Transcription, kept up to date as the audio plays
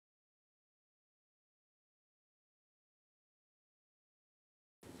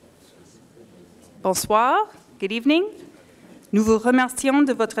Bonsoir, good evening. Nous vous remercions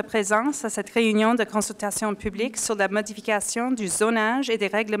de votre présence à cette réunion de consultation publique sur la modification du zonage et des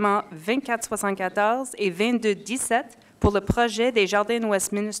règlements 2474 et 2217 pour le projet des jardins de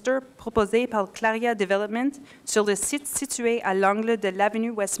Westminster proposé par Claria Development sur le site situé à l'angle de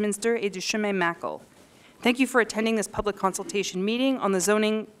l'avenue Westminster et du chemin Mackle. Thank you for attending this public consultation meeting on the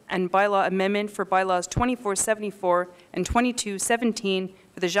zoning and bylaw amendment for bylaws 2474 and 2217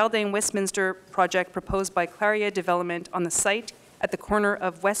 for the Jardin Westminster project proposed by Claria Development on the site at the corner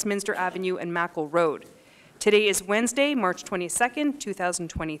of Westminster Avenue and Mackle Road. Today is Wednesday, March 22nd,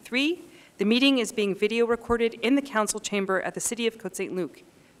 2023. The meeting is being video recorded in the council chamber at the City of Côte Saint-Luc.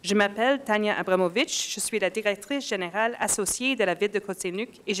 Je m'appelle Tania Abramovich, je suis la directrice générale associée de la Ville de Côte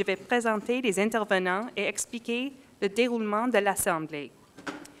Saint-Luc et je vais présenter les intervenants et expliquer le déroulement de l'Assemblée.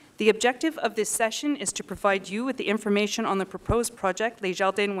 The objective of this session is to provide you with the information on the proposed project, Les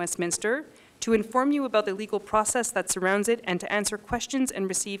Jardins Westminster, to inform you about the legal process that surrounds it, and to answer questions and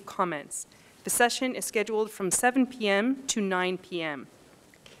receive comments. The session is scheduled from 7 p.m. to 9 p.m.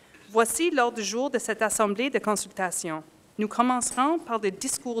 Voici l'ordre du jour de cette assemblée de consultation. Nous commencerons par le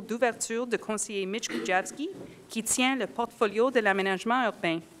discours d'ouverture du conseiller Mitch Kujawski, qui tient le portfolio de l'aménagement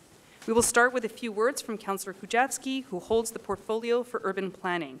urbain. We will start with a few words from Councillor Kujawski, who holds the portfolio for urban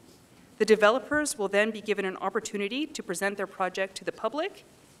planning. The developers will then be given an opportunity to present their project to the public.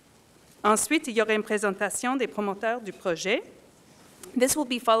 Ensuite, il y aura une présentation des promoteurs du projet. This will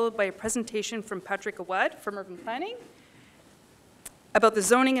be followed by a presentation from Patrick Awad from Urban Planning about the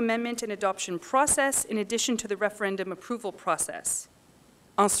zoning amendment and adoption process in addition to the referendum approval process.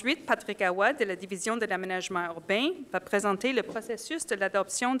 Ensuite, Patrick Awad de la Division de l'aménagement urbain va présenter le processus de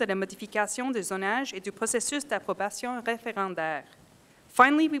l'adoption de la modification du zonage et du processus d'approbation référendaire.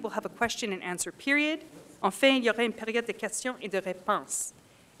 Finally, we will have a question and answer period. Enfin, il y aura une période de questions et de réponses.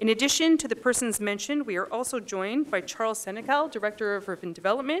 In addition to the persons mentioned, we are also joined by Charles Senecal, Director of Urban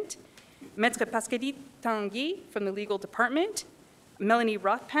Development, Maître Pascalie Tanguay from the Legal Department, Melanie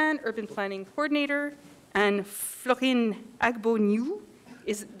Rothpan, Urban Planning Coordinator, and Florine Agboniou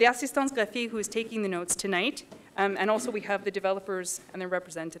is the assistance graphique who is taking the notes tonight, and also we have the developers and their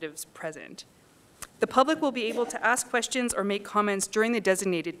representatives present. The public will be able to ask questions or make comments during the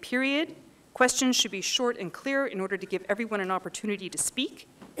designated period. Questions should be short and clear in order to give everyone an opportunity to speak.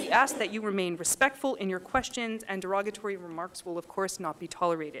 We ask that you remain respectful in your questions, and derogatory remarks will of course not be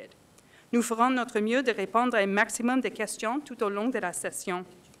tolerated. Nous ferons notre mieux de répondre à un maximum de questions tout au long de la session.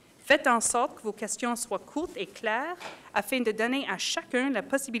 Faites en sorte que vos questions soient courtes et claires afin de donner à chacun la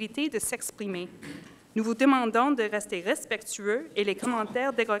possibilité de s'exprimer. Nous vous demandons de rester respectueux et les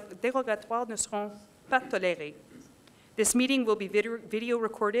commentaires dérogatoires ne seront pas tolérés. This meeting will be video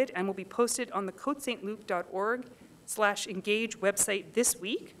recorded and will be posted on the cotestluc.org/engage website this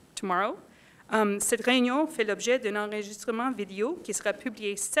week, tomorrow. Cette réunion fait l'objet d'un enregistrement vidéo qui sera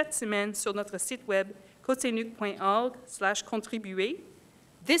publié cette semaine sur notre site web cotestluc.org/contribuer.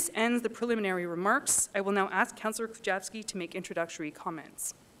 This ends the preliminary remarks. I will now ask Councillor Kujawski to make introductory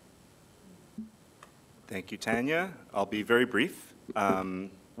comments. Thank you, Tanya. I'll be very brief.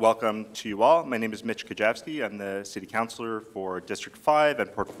 Welcome to you all. My name is Mitch Kujawski. I'm the City Councillor for District 5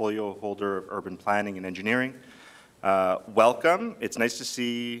 and portfolio holder of Urban Planning and Engineering. Welcome. It's nice to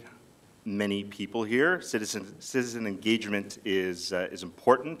see many people here. Citizen engagement is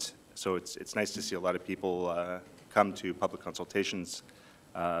important, so it's nice to see a lot of people come to public consultations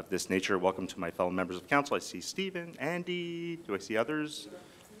of this nature. Welcome to my fellow members of council. I see Stephen, Andy. Do I see others?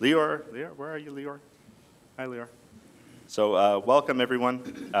 Leor, where are you, Leor? Hi, Leor. So welcome, everyone.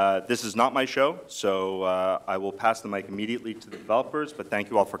 This is not my show, so I will pass the mic immediately to the developers, but thank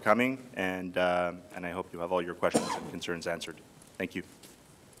you all for coming, and I hope you have all your questions and concerns answered. Thank you.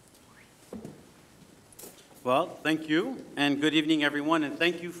 Well, thank you, and good evening, everyone, and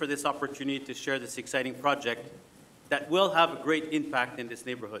thank you for this opportunity to share this exciting project that will have a great impact in this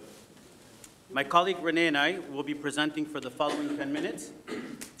neighborhood. My colleague Renee and I will be presenting for the following 10 minutes,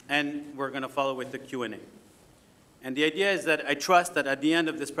 and we're going to follow with the Q&A. And the idea is that I trust that at the end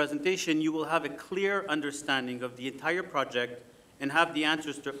of this presentation, you will have a clear understanding of the entire project and have the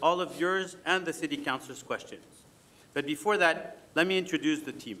answers to all of yours and the City Council's questions. But before that, let me introduce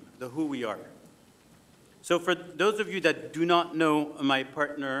the team, the who we are. So for those of you that do not know my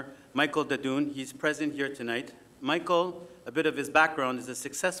partner, Michael Dadoun, he's present here tonight. Michael, a bit of his background, is a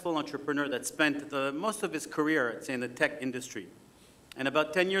successful entrepreneur that spent most of his career, I'd say, in the tech industry. And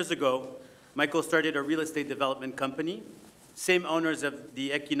about 10 years ago, Michael started a real estate development company, same owners of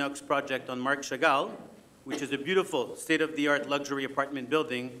the Equinox project on Marc Chagall, which is a beautiful state-of-the-art luxury apartment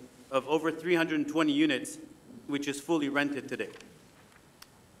building of over 320 units, which is fully rented today.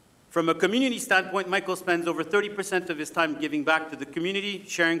 From a community standpoint, Michael spends over 30% of his time giving back to the community,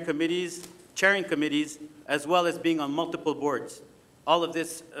 chairing committees, as well as being on multiple boards. All of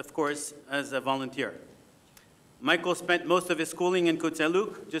this, of course, as a volunteer. Michael spent most of his schooling in Côte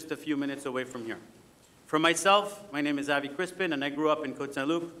Saint-Luc, just a few minutes away from here. For myself, my name is Avi Crispin, and I grew up in Côte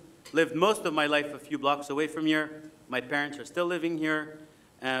Saint-Luc, lived most of my life a few blocks away from here. My parents are still living here.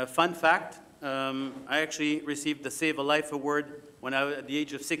 Fun fact, I actually received the Save a Life Award when I was at the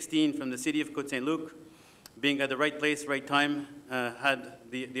age of 16 from the city of Côte Saint-Luc. Being at the right place, right time, had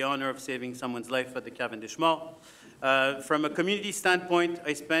the honor of saving someone's life at the Cavendish Mall. From a community standpoint,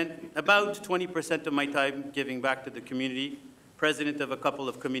 I spent about 20% of my time giving back to the community, president of a couple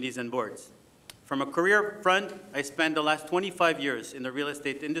of committees and boards. From a career front, I spent the last 25 years in the real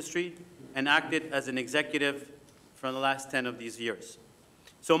estate industry and acted as an executive for the last 10 of these years.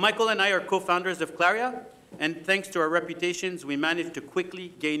 So Michael and I are co-founders of Claria, and thanks to our reputations, we managed to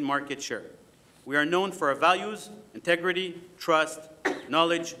quickly gain market share. We are known for our values, integrity, trust,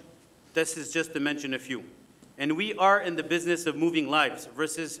 knowledge. This is just to mention a few. And we are in the business of moving lives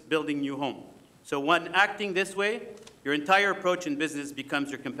versus building new homes. So when acting this way, your entire approach in business becomes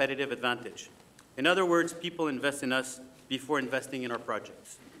your competitive advantage. In other words, people invest in us before investing in our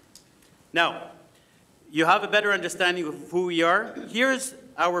projects. Now, you have a better understanding of who we are. Here's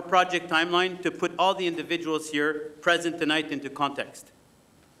our project timeline to put all the individuals here present tonight into context.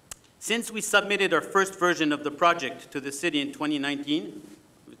 Since we submitted our first version of the project to the city in 2019,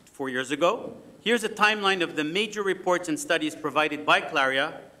 4 years ago, here's a timeline of the major reports and studies provided by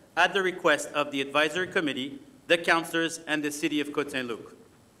Claria at the request of the advisory committee, the councillors, and the city of Côte Saint-Luc.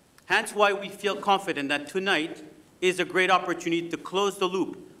 Hence why we feel confident that tonight is a great opportunity to close the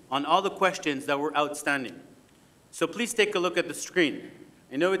loop on all the questions that were outstanding. So please take a look at the screen.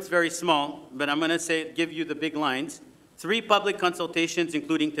 I know it's very small, but I'm going to give you the big lines. 3 public consultations,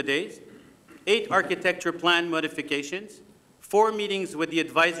 including today's, 8 architecture plan modifications, 4 meetings with the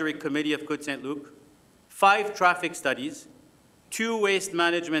advisory committee of Côte Saint-Luc, 5 traffic studies, 2 waste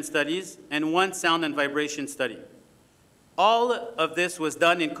management studies, and 1 sound and vibration study. All of this was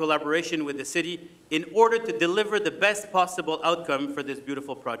done in collaboration with the city in order to deliver the best possible outcome for this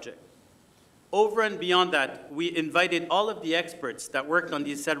beautiful project. Over and beyond that, we invited all of the experts that worked on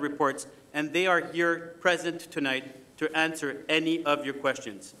these said reports, and they are here present tonight to answer any of your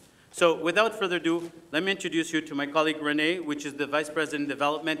questions. So without further ado, let me introduce you to my colleague Renee, which is the Vice President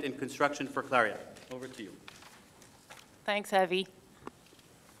Development and Construction for Claria. Over to you. Thanks, Avi.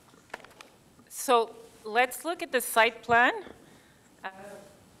 So let's look at the site plan.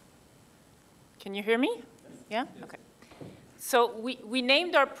 Can you hear me? Yeah? Okay. So we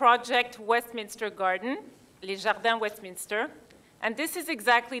named our project Westminster Garden, Les Jardins Westminster, and this is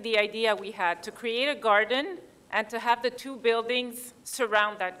exactly the idea we had, to create a garden and to have the 2 buildings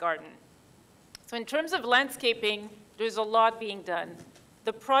surround that garden. So in terms of landscaping, there's a lot being done.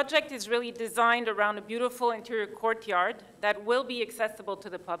 The project is really designed around a beautiful interior courtyard that will be accessible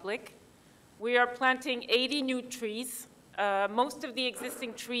to the public. We are planting 80 new trees. Most of the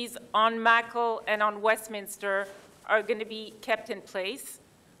existing trees on Mackle and on Westminster are going to be kept in place.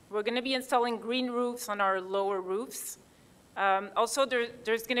 We're going to be installing green roofs on our lower roofs. Also,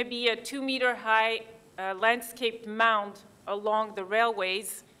 there's going to be a 2-meter-high landscaped mound along the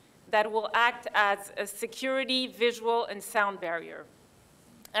railways that will act as a security, visual, and sound barrier.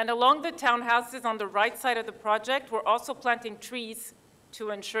 And along the townhouses on the right side of the project, we're also planting trees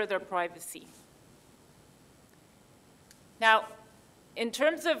to ensure their privacy. Now, in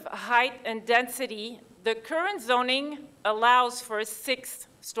terms of height and density, the current zoning allows for a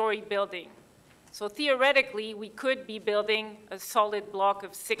 6-story building. So theoretically, we could be building a solid block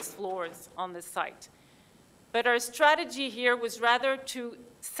of 6 floors on the site. But our strategy here was rather to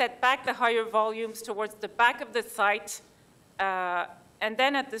set back the higher volumes towards the back of the site, and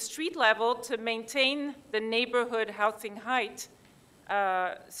then at the street level to maintain the neighborhood housing height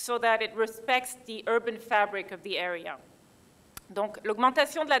so that it respects the urban fabric of the area. Donc,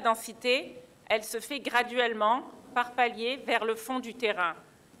 l'augmentation de la densité, elle se fait graduellement, par palier, vers le fond du terrain.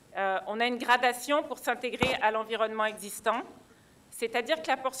 On a une gradation pour s'intégrer à l'environnement existant, c'est-à-dire que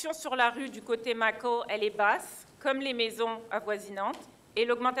la portion sur la rue du côté Mackle, elle est basse, comme les maisons avoisinantes, et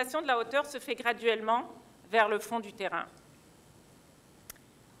l'augmentation de la hauteur se fait graduellement vers le fond du terrain.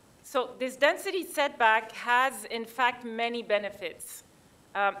 So this density setback has, in fact, many benefits.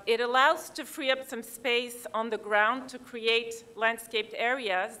 It allows to free up some space on the ground to create landscaped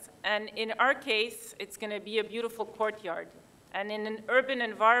areas, and in our case, it's going to be a beautiful courtyard. And in an urban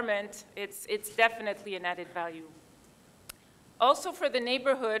environment, it's definitely an added value. Also for the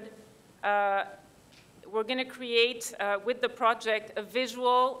neighborhood, we're going to create, with the project, a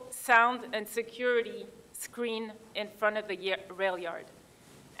visual, sound, and security screen in front of the rail yard.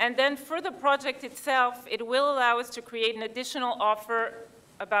 And then for the project itself, it will allow us to create an additional offer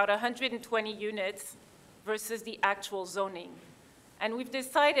about 120 units versus the actual zoning. And we've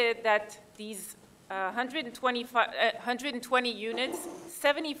decided that these 120 units,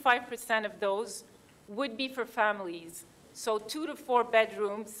 75% of those would be for families. So 2 to 4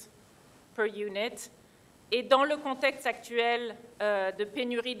 bedrooms per unit. Et dans le contexte actuel de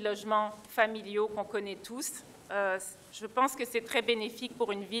pénurie de logements familiaux qu'on connaît tous, je pense que c'est très bénéfique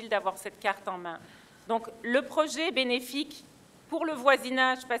pour une ville d'avoir cette carte en main. Donc, le projet est bénéfique pour le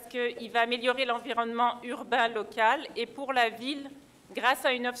voisinage parce qu'il va améliorer l'environnement urbain local et pour la ville grâce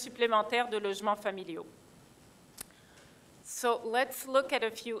à une offre supplémentaire de logements familiaux. So, let's look at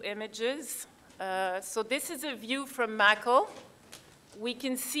a few images. So, this is a view from Mackle. We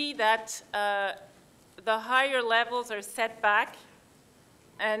can see that the higher levels are set back,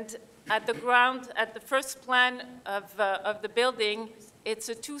 and at the ground, at the first plan of the building, it's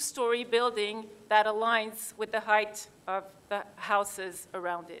a 2-story building that aligns with the height of the houses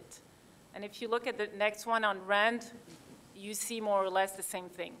around it. And if you look at the next one on Rand, you see more or less the same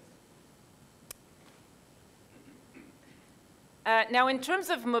thing. Now, in terms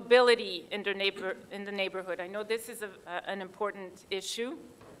of mobility in the neighborhood, I know this is an important issue,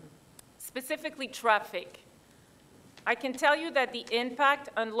 specifically traffic. I can tell you that the impact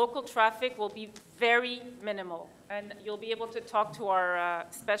on local traffic will be very minimal, and you'll be able to talk to our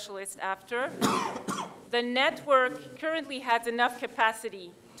specialist after. The network currently has enough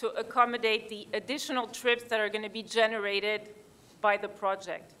capacity to accommodate the additional trips that are going to be generated by the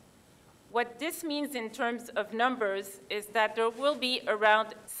project. What this means in terms of numbers is that there will be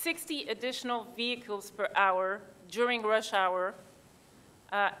around 60 additional vehicles per hour during rush hour.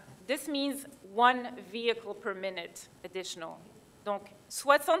 This means 1 vehicle per minute additional. Donc,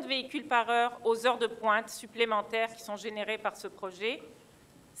 60 véhicules par heure aux heures de pointe supplémentaires qui sont générées par ce projet,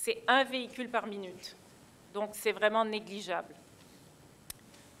 c'est 1 véhicule par minute. Donc, c'est vraiment négligeable.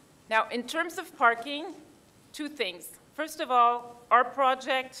 Now, in terms of parking, 2 things. First of all, our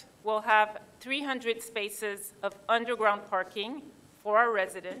project will have 300 spaces of underground parking for our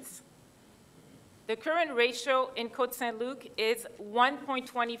residents. The current ratio in Côte Saint-Luc is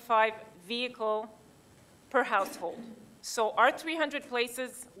 1.25 vehicle per household. So our 300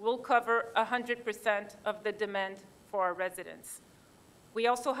 places will cover 100% of the demand for our residents. We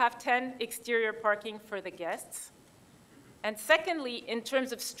also have 10 exterior parking for the guests. And secondly, in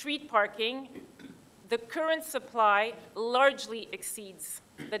terms of street parking, the current supply largely exceeds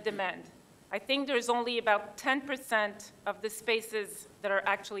the demand. I think there's only about 10% of the spaces that are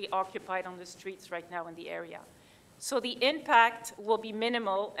actually occupied on the streets right now in the area. So the impact will be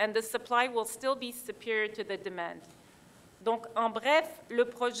minimal and the supply will still be superior to the demand. Donc, en bref, le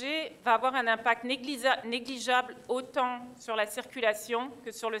projet va avoir un impact négligeable autant sur la circulation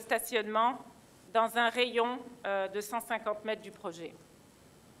que sur le stationnement dans un rayon de 150 mètres du projet.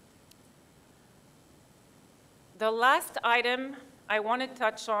 The last item I want to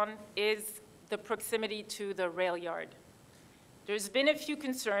touch on is the proximity to the rail yard. There's been a few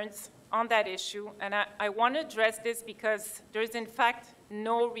concerns on that issue, and I want to address this because there's in fact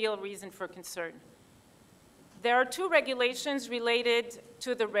no real reason for concern. There are 2 regulations related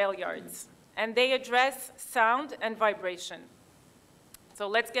to the rail yards, and they address sound and vibration. So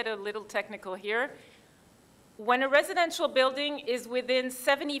let's get a little technical here. When a residential building is within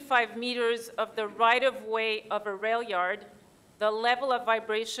 75 meters of the right-of-way of a rail yard, the level of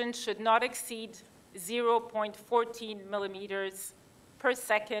vibration should not exceed 0.14 millimeters per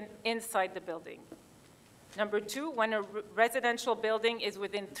second inside the building. Number 2, when a residential building is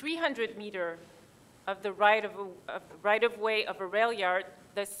within 300 meters of the right-of-way of a rail yard,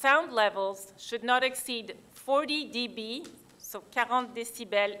 the sound levels should not exceed 40 dB, so 40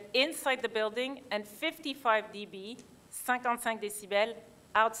 decibels inside the building, and 55 dB, 55 decibels,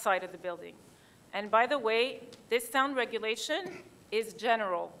 outside of the building. And by the way, this sound regulation is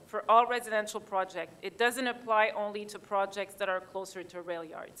general for all residential projects. It doesn't apply only to projects that are closer to rail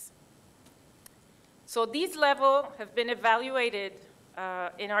yards. So these levels have been evaluated,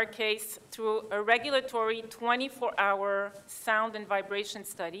 in our case, through a regulatory 24-hour sound and vibration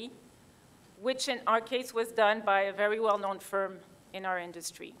study, which in our case was done by a very well-known firm in our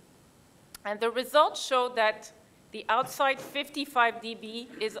industry. And the results showed that the outside 55 dB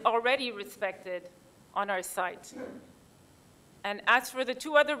is already respected on our site. And as for the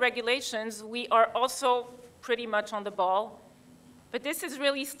 2 other regulations, we are also pretty much on the ball. But this is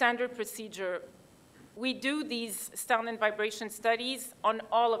really standard procedure. we do these sound and vibration studies on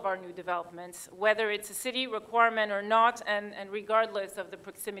all of our new developments, whether it's a city requirement or not, and regardless of the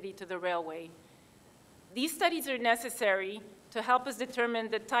proximity to the railway. These studies are necessary to help us determine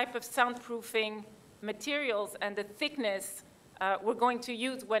the type of soundproofing materials and the thickness we're going to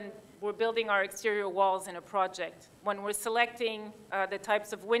use when we're building our exterior walls in a project, when we're selecting the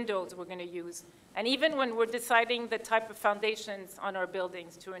types of windows we're going to use, and even when we're deciding the type of foundations on our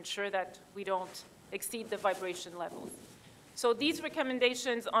buildings to ensure that we don't exceed the vibration levels. So these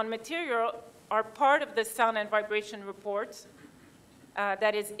recommendations on material are part of the sound and vibration report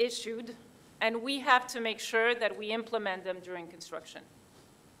that is issued, and we have to make sure that we implement them during construction.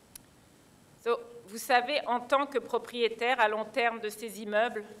 So, vous savez, en tant que propriétaire à long terme de ces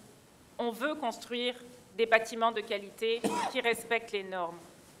immeubles, on veut construire des bâtiments de qualité qui respectent les normes.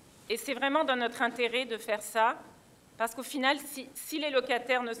 Et c'est vraiment dans notre intérêt de faire ça, parce qu'au final, si les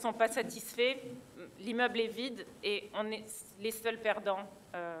locataires ne sont pas satisfaits, l'immeuble est vide et on est les seuls perdants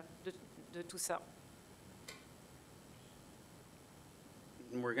de tout ça.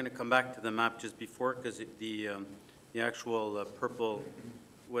 We're going to come back to the map just before, because the actual purple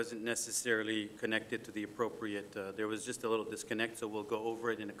wasn't necessarily connected to the appropriate, there was just a little disconnect, so we'll go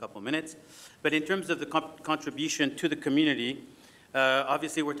over it in a couple minutes. But in terms of the contribution to the community,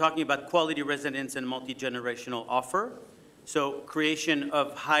 obviously we're talking about quality residence and multi-generational offer. So creation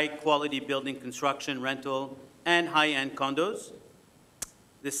of high quality building construction, rental, and high-end condos.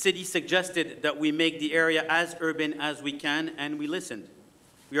 The city suggested that we make the area as urban as we can, and we listened.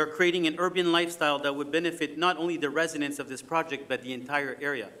 We are creating an urban lifestyle that would benefit not only the residents of this project, but the entire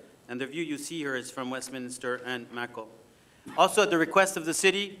area. And the view you see here is from Westminster and Mackle. Also, at the request of the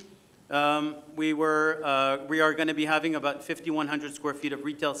city, we are going to be having about 5,100 square feet of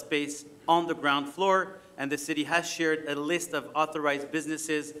retail space on the ground floor, and the city has shared a list of authorized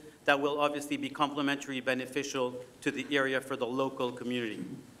businesses that will obviously be complementary, beneficial to the area for the local community.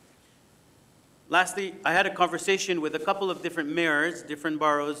 Lastly, I had a conversation with a couple of different mayors, different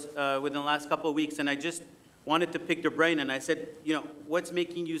boroughs, within the last couple of weeks, and I just wanted to pick their brain, and I said, you know, what's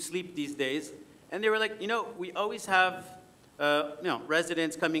making you sleep these days? And they were like, you know, we always have,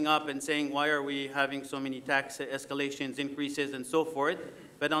 residents coming up and saying, why are we having so many tax escalations, increases, and so forth?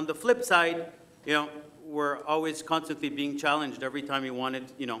 But on the flip side, you know, we're always constantly being challenged every time we wanted,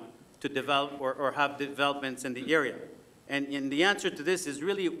 you know, to develop or have developments in the area. And the answer to this is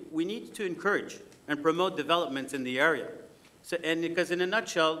really, we need to encourage and promote developments in the area. So, and because in a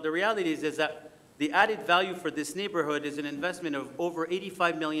nutshell, the reality is that the added value for this neighborhood is an investment of over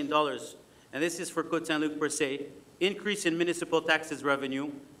 $85 million. And this is for Côte Saint-Luc per se, increase in municipal taxes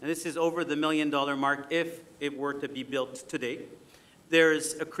revenue, and this is over the $1 million mark if it were to be built today.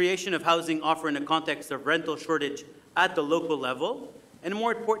 There's a creation of housing offer in the context of rental shortage at the local level, and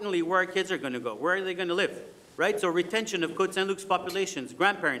more importantly, where our kids are going to go, where are they going to live? Right? So retention of Côte Saint-Luc's populations,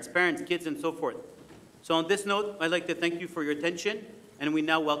 grandparents, parents, kids, and so forth. So on this note, I'd like to thank you for your attention, and we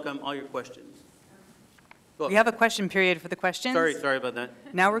now welcome all your questions. We have a question period for the questions. Sorry about that.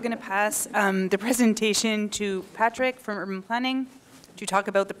 Now we're going to pass the presentation to Patrick from Urban Planning to talk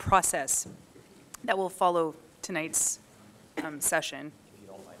about the process that will follow tonight's session.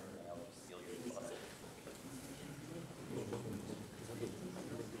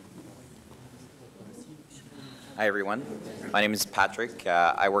 Hi, everyone. My name is Patrick.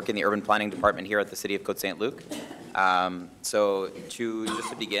 I work in the urban planning department here at the City of Côte Saint-Luc. So just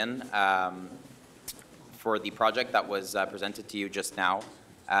to begin, for the project that was presented to you just now,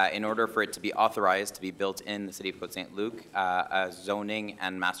 in order for it to be authorized to be built in the City of Côte Saint-Luc, a zoning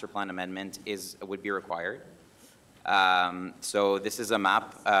and master plan amendment would be required. So this is a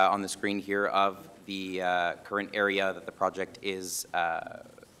map on the screen here of the current area that the project is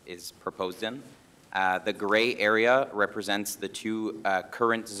proposed in. The gray area represents the two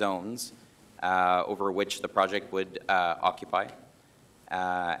current zones over which the project would occupy.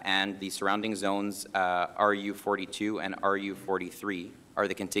 And the surrounding zones, RU42 and RU43, are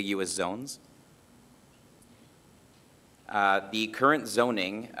the contiguous zones. The current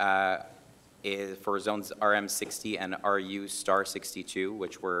zoning is for zones RM60 and RU*62,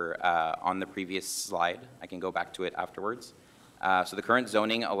 which were on the previous slide. I can go back to it afterwards. So the current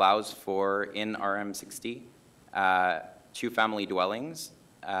zoning allows for, in RM60, two-family dwellings,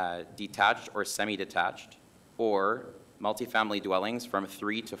 detached or semi-detached, or multifamily dwellings from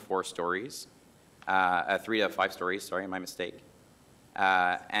 3 to 4 stories, 3 to 5 stories, sorry, my mistake.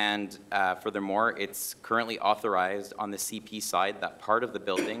 And furthermore, it's currently authorized on the CP side that part of the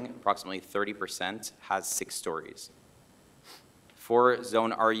building, approximately 30%, has 6 stories. For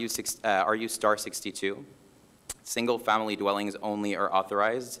zone RU*62, single-family dwellings only are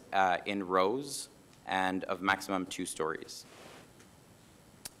authorized in rows and of maximum 2 stories.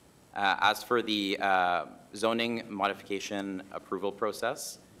 As for the zoning modification approval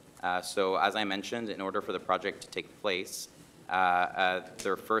process, so as I mentioned, in order for the project to take place,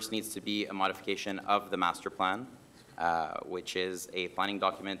 there first needs to be a modification of the master plan, which is a planning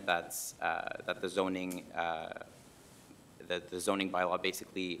document that the zoning bylaw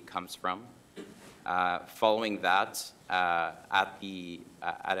basically comes from. Following that, at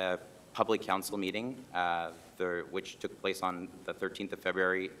a public council meeting, which took place on the 13th of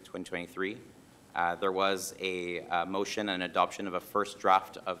February, 2023, there was a motion and adoption of a first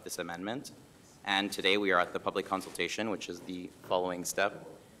draft of this amendment. And today we are at the public consultation, which is the following step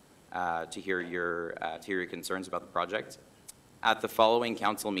to hear your concerns about the project. At the following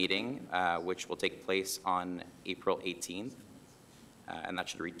council meeting, which will take place on April 18th, and that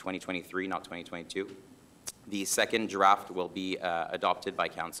should read 2023, not 2022, the second draft will be adopted by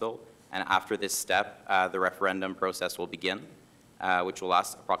council. And after this step, the referendum process will begin, which will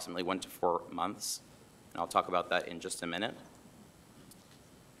last approximately 1 to 4 months. And I'll talk about that in just a minute.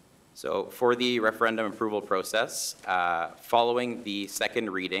 So for the referendum approval process, following the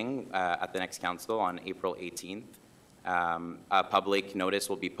second reading at the next council on April 18th, a public notice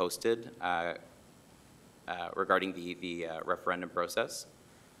will be posted regarding the referendum process.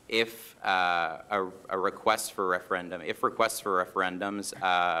 If requests for referendums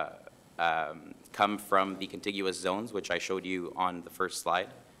come from the contiguous zones, which I showed you on the first slide,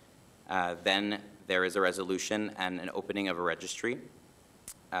 then there is a resolution and an opening of a registry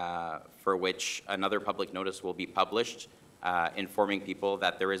for which another public notice will be published informing people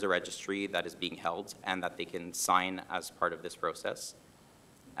that there is a registry that is being held and that they can sign as part of this process.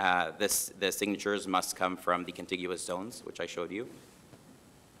 The signatures must come from the contiguous zones, which I showed you.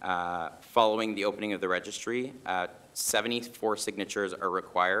 Following the opening of the registry, 74 signatures are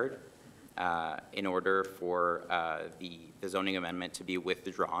required in order for the zoning amendment to be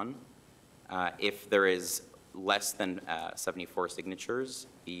withdrawn. If there is less than 74 signatures,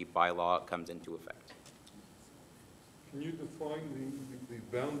 the bylaw comes into effect. Can you define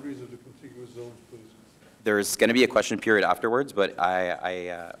the boundaries of the contiguous zones, please? There's going to be a question period afterwards, but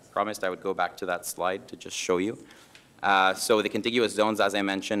I promised I would go back to that slide to just show you. So the contiguous zones, as I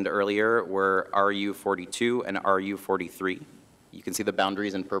mentioned earlier, were RU42 and RU43. You can see the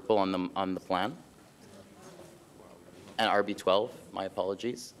boundaries in purple on the plan. And RB12, my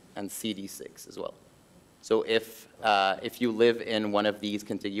apologies, and CD6 as well. So if you live in one of these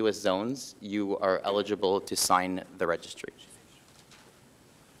contiguous zones, you are eligible to sign the registry.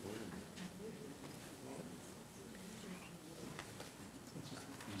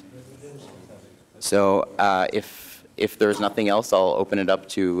 So if there's nothing else, I'll open it up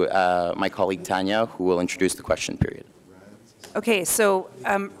to my colleague Tanya, who will introduce the question period. Okay, so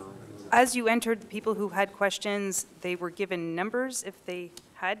as you entered, the people who had questions, they were given numbers if they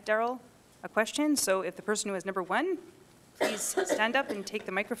had, Darrell, a question. So if the person who has number 1, please stand up and take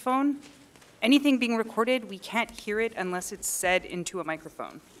the microphone. Anything being recorded, we can't hear it unless it's said into a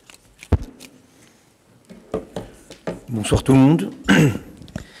microphone. Bonsoir tout le monde.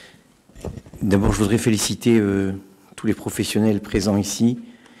 D'abord, je voudrais féliciter tous les professionnels présents ici,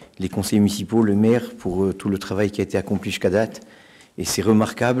 les conseillers municipaux, le maire, pour tout le travail qui a été accompli jusqu'à date. Et c'est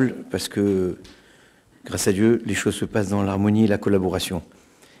remarquable parce que, grâce à Dieu, les choses se passent dans l'harmonie et la collaboration.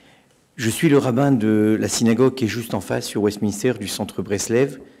 Je suis le rabbin de la synagogue qui est juste en face, sur Westminster, du centre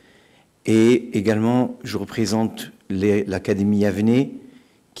Breslev. Et également, je représente l'Académie Avenay,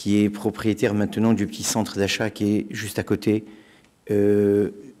 qui est propriétaire maintenant du petit centre d'achat qui est juste à côté,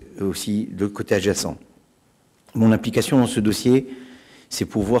 aussi de côté adjacent. Mon implication dans ce dossier, c'est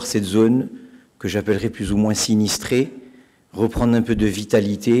pour voir cette zone que j'appellerais plus ou moins sinistrée, reprendre un peu de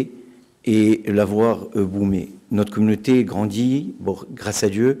vitalité et la voir boomer. Notre communauté grandit, bon, grâce à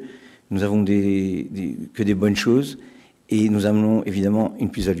Dieu, nous avons que des bonnes choses et nous amenons évidemment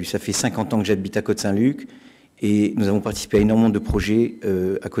une plus-value. Ça fait 50 ans que j'habite à Côte Saint-Luc et nous avons participé à énormément de projets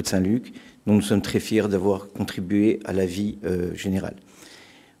à Côte Saint-Luc, dont nous sommes très fiers d'avoir contribué à la vie générale.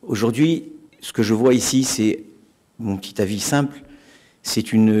 Aujourd'hui, ce que je vois ici, c'est mon petit avis simple,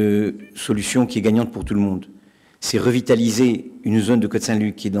 c'est une solution qui est gagnante pour tout le monde. C'est revitaliser une zone de Côte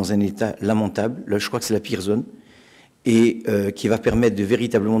Saint-Luc qui est dans un état lamentable, là je crois que c'est la pire zone, et qui va permettre de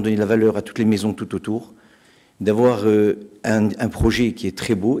véritablement donner de la valeur à toutes les maisons tout autour, d'avoir un projet qui est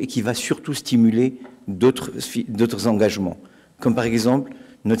très beau et qui va surtout stimuler d'autres engagements. Comme par exemple,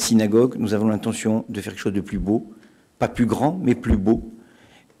 notre synagogue, nous avons l'intention de faire quelque chose de plus beau, pas plus grand, mais plus beau.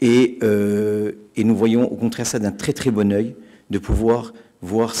 Et nous voyons au contraire ça d'un très très bon œil, de pouvoir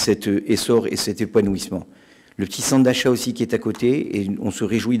voir cet essor et cet épanouissement. Le petit centre d'achat aussi qui est à côté, et on se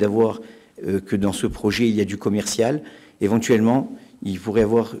réjouit d'avoir que dans ce projet, il y a du commercial. Éventuellement, il pourrait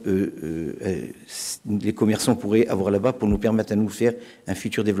avoir, les commerçants pourraient avoir là-bas pour nous permettre à nous faire un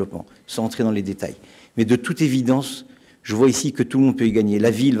futur développement, sans entrer dans les détails. Mais de toute évidence, je vois ici que tout le monde peut y gagner.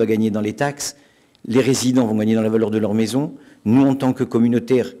 La ville va gagner dans les taxes, les résidents vont gagner dans la valeur de leur maison. Nous, en tant que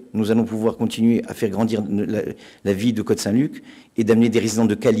communautaires, nous allons pouvoir continuer à faire grandir la vie de Côte Saint-Luc et d'amener des résidents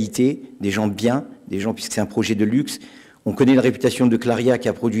de qualité, des gens bien, des gens, puisque c'est un projet de luxe. On connaît la réputation de Claria qui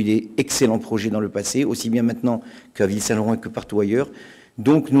a produit des excellents projets dans le passé, aussi bien maintenant qu'à Ville-Saint-Laurent que partout ailleurs.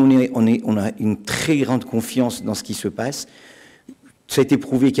 Donc nous, on a une très grande confiance dans ce qui se passe. Ça a été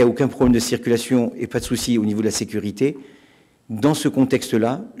prouvé qu'il n'y a aucun problème de circulation et pas de souci au niveau de la sécurité. Dans ce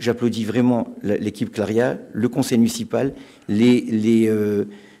contexte-là, j'applaudis vraiment l'équipe Claria, le conseil municipal,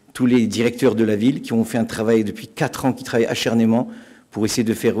 tous les directeurs de la ville qui ont fait un travail depuis 4 ans, qui travaillent acharnément pour essayer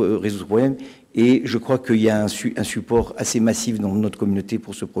de faire résoudre ce problème. Et je crois qu'il y a un support assez massif dans notre communauté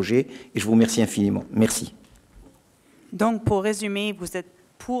pour ce projet. Et je vous remercie infiniment. Merci. Donc, pour résumer, vous êtes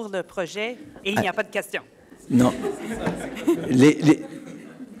pour le projet et il n'y a pas de questions. Non.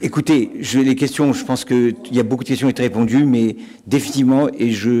 Écoutez, les questions, je pense qu'il y a beaucoup de questions qui ont été répondues, mais définitivement,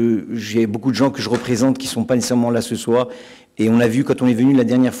 et j'ai beaucoup de gens que je représente qui ne sont pas nécessairement là ce soir. Et on a vu quand on est venu la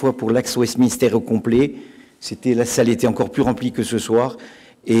dernière fois pour l'axe Westminster au complet, la salle était encore plus remplie que ce soir.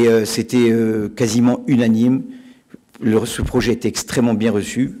 Et c'était quasiment unanime. Ce projet était extrêmement bien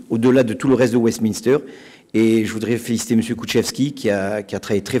reçu, au-delà de tout le reste de Westminster. Et je voudrais féliciter M. Kuczewski qui a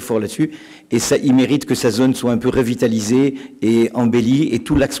travaillé très fort là-dessus. Et ça, il mérite que sa zone soit un peu revitalisée et embellie, et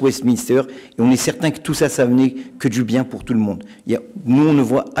tout l'axe Westminster. Et on est certain que tout ça, ça venait que du bien pour tout le monde. Nous, on ne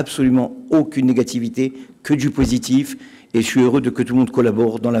voit absolument aucune négativité, que du positif. Et je suis heureux que tout le monde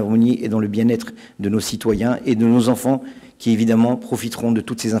collabore dans l'harmonie et dans le bien-être de nos citoyens et de nos enfants qui, évidemment, profiteront de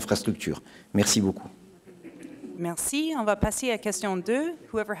toutes ces infrastructures. Merci beaucoup. Merci. On va passer à question 2.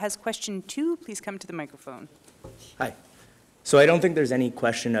 Whoever has question 2, please come to the microphone. Hi. So I don't think there's any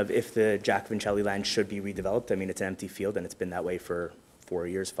question of if the Jack Vincelli land should be redeveloped. I mean, it's an empty field, and it's been that way for 4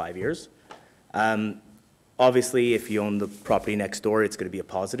 years, 5 years. Obviously, if you own the property next door, it's going to be a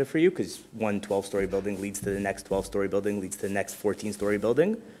positive for you because one 12-story building leads to the next 12-story building, leads to the next 14-story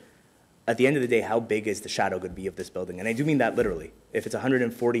building. At the end of the day, how big is the shadow going to be of this building? And I do mean that literally. If it's a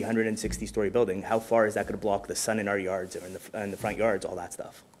 140, 160-story building, how far is that going to block the sun in our yards or in the front yards, all that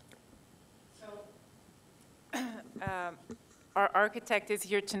stuff? So, our architect is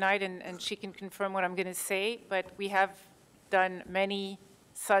here tonight, and she can confirm what I'm going to say, but we have done many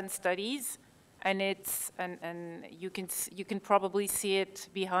sun studies, and you can probably see it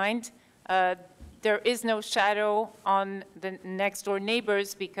behind. There is no shadow on the next door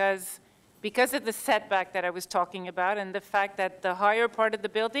neighbors because of the setback that I was talking about and the fact that the higher part of the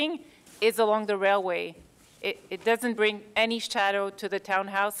building is along the railway. It doesn't bring any shadow to the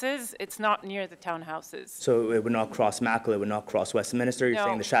townhouses. It's not near the townhouses. So it would not cross Mackle, it would not cross Westminster? You're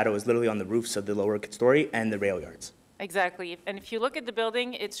saying the shadow is literally on the roofs of the lower story and the rail yards? Exactly. And if you look at the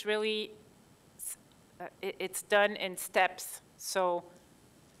building, it's really, it's done in steps. So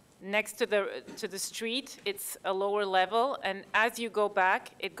next to the street, it's a lower level, and as you go back,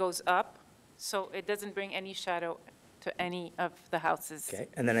 it goes up. So it doesn't bring any shadow to any of the houses. Okay,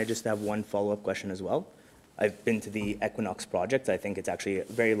 and then I just have one follow-up question as well. I've been to the Equinox project. I think it's actually a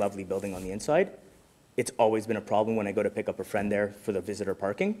very lovely building on the inside. It's always been a problem when I go to pick up a friend there for the visitor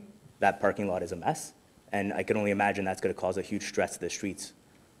parking. That parking lot is a mess, and I can only imagine that's going to cause a huge stress to the streets.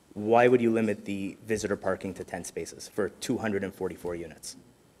 Why would you limit the visitor parking to 10 spaces for 244 units?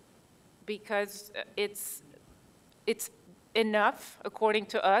 Because it's enough, according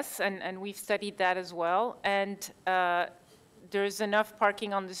to us, and we've studied that as well, and there's enough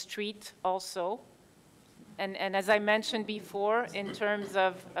parking on the street also. And as I mentioned before, in terms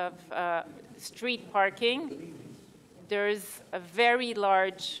of street parking, there's a very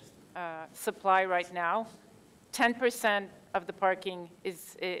large supply right now. 10% of the parking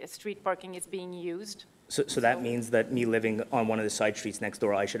is street parking is being used. So that means that me living on one of the side streets next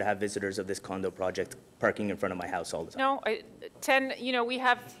door, I should have visitors of this condo project parking in front of my house all the time? No,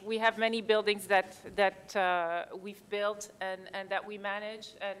 we have many buildings that we've built and that we manage,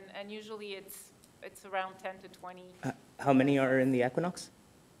 and usually it's around 10 to 20. How many are in the Equinox?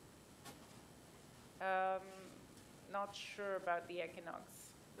 Not sure about the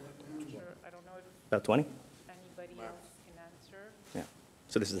Equinox. I don't know if About 20? anybody else can answer. Yeah.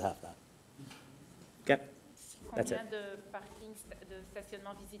 So this is half that. Okay. That's it. Combien de parking, de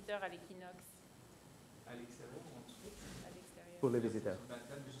stationnement visiteurs à l'Equinox? À l'extérieur ou en dessous? À l'extérieur. Pour les visiteurs.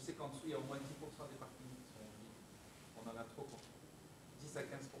 Je sais qu'en dessous, il y a au moins 10% des parkings qui sont vides. On en a trop. 10 à 15%.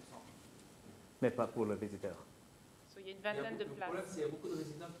 Mais pas pour les visiteurs. So il y a une vingtaine de Le places. problème, c'est qu'il y a beaucoup de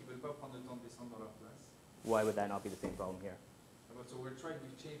résidents qui ne veulent pas prendre le temps de descendre dans leur place. Why would that not be the same problem here? So we're trying to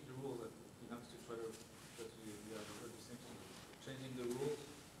change the rules, enough to try to, changing the rules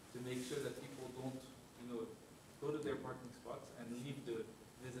to make sure that people don't, go to their parking spots and leave the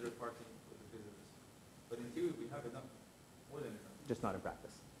visitor parking for the visitors. But in theory, we have enough, more than enough. Just not in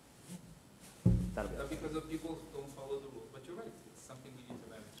practice. That'll be okay. Because of people who don't follow the rules. But you're right, it's something we need to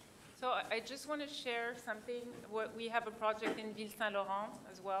manage. So I just want to share something. We have a project in Ville Saint-Laurent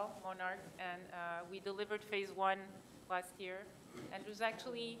as well, Monarch, and we delivered phase 1 last year. And there's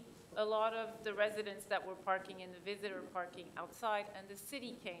actually a lot of the residents that were parking in the visitor parking outside, and the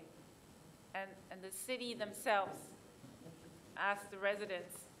city came. And the city themselves asked the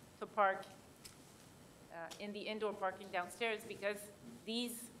residents to park in the indoor parking downstairs because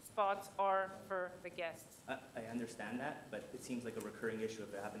these spots are for the guests. I understand that, but it seems like a recurring issue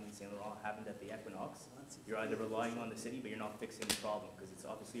if it happened in St. Laurent, happened at the Equinox. You're either relying on the city, but you're not fixing the problem, because it's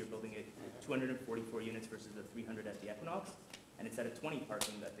obviously you're building it 244 units versus the 300 at the Equinox, and instead of 20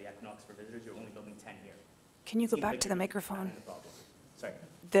 parking at the Equinox for visitors, you're only building 10 here. Can you go Seems back like to the you're microphone? having a problem. Sorry.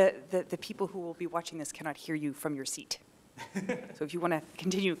 The people who will be watching this cannot hear you from your seat. So if you want to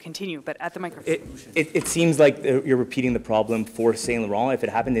continue, but at the microphone. It seems like you're repeating the problem for St. Laurent. If it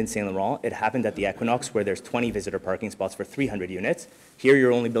happened in St. Laurent, it happened at the Equinox where there's 20 visitor parking spots for 300 units. Here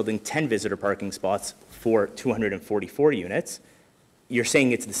you're only building 10 visitor parking spots for 244 units. You're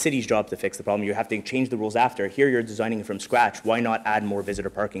saying it's the city's job to fix the problem. You have to change the rules after. Here you're designing it from scratch. Why not add more visitor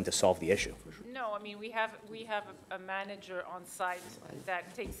parking to solve the issue? No, I mean, we have a manager on site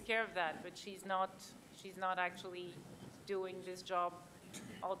that takes care of that, but she's not actually doing this job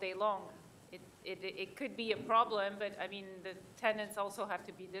all day long. It could be a problem, but I mean, the tenants also have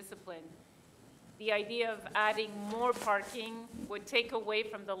to be disciplined. The idea of adding more parking would take away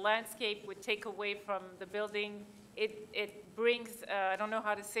from the landscape, would take away from the building. It brings, I don't know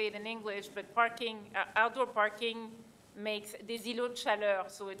how to say it in English, but parking, outdoor parking makes des îlots de chaleur,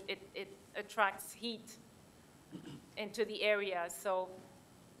 so it attracts heat into the area. So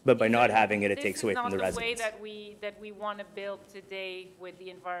But by not having it, it takes away from the This is not the residents. way that we want to build today with the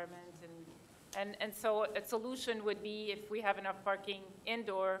environment. And so a solution would be if we have enough parking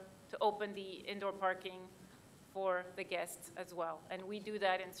indoor, to open the indoor parking for the guests as well. And we do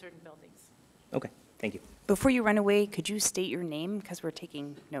that in certain buildings. Okay, thank you. Before you run away, could you state your name? Because we're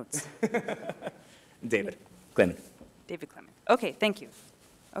taking notes. David Clement. David Clement. Okay, thank you.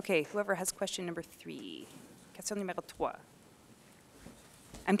 Okay, whoever has question number 3. Question numéro 3.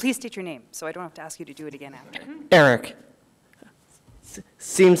 And please state your name, so I don't have to ask you to do it again after. Eric,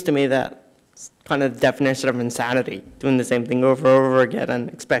 seems to me that it's kind of the definition of insanity, doing the same thing over and over again and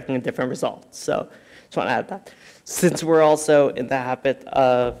expecting a different result. So just want to add that. Since we're also in the habit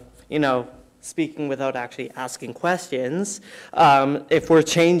of, speaking without actually asking questions, if we're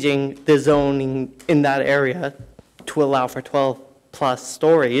changing the zoning in that area to allow for 12-plus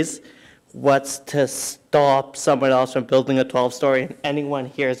stories, what's to stop someone else from building a 12-story in anyone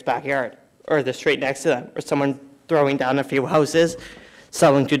here's backyard, or the street next to them, or someone throwing down a few houses,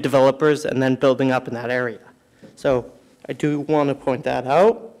 selling to developers, and then building up in that area? So I do want to point that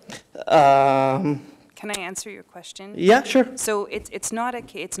out. Can I answer your question? Yeah, sure. So it's not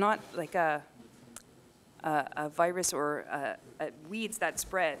like a virus or weeds that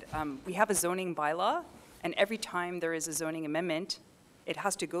spread. We have a zoning bylaw, and every time there is a zoning amendment, it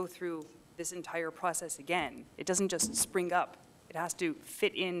has to go through this entire process again. It doesn't just spring up. It has to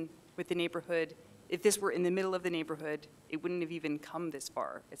fit in with the neighborhood. If this were in the middle of the neighborhood, it wouldn't have even come this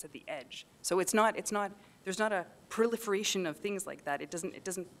far. It's at the edge. So there's not a proliferation of things like that. It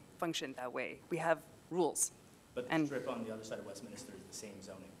doesn't function that way. We have rules. But the strip on the other side of Westminster is the same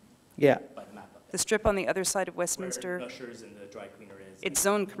zoning Yeah. by the map. The strip on the other side of Where Westminster, Gushers and the dry cleaner is. it's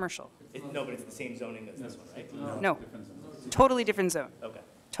zoned commercial. No, but it's the same zoning as this one, right? No, totally different zone. Okay.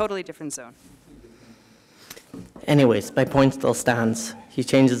 Totally different zone. Anyways, my point still stands. You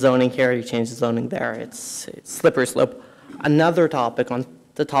change the zoning here, you change the zoning there. It's slippery slope. Another topic on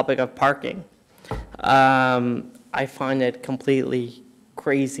the topic of parking. I find it completely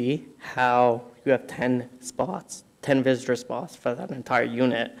crazy how you have 10 spots, 10 visitor spots for that entire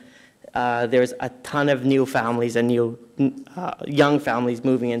unit. There's a ton of new families and new young families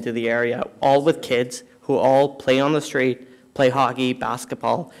moving into the area, all with kids who all play on the street, play hockey,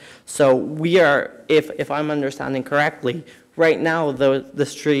 basketball. So we are, if I'm understanding correctly, right now the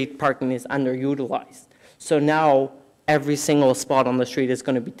street parking is underutilized. So now every single spot on the street is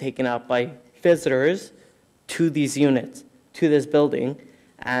going to be taken up by visitors to these units, to this building.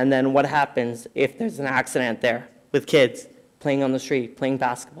 And then what happens if there's an accident there with kids playing on the street, playing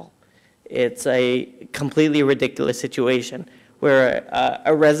basketball? It's a completely ridiculous situation where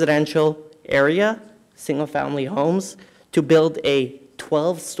a residential area, single-family homes, to build a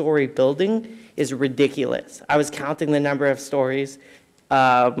 12-story building is ridiculous. I was counting the number of stories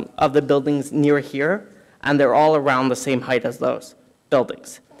of the buildings near here, and they're all around the same height as those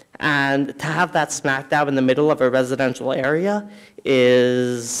buildings. And to have that smack dab in the middle of a residential area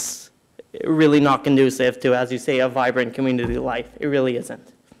is really not conducive to, as you say, a vibrant community life. It really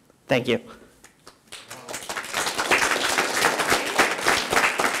isn't. Thank you.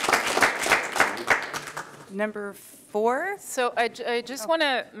 Number 4. So I just want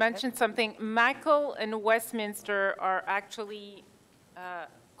to mention something. Mackle and Westminster are actually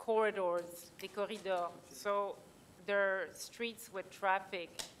corridors, des corridors. So they're streets with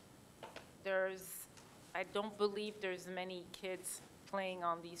traffic. I don't believe there's many kids playing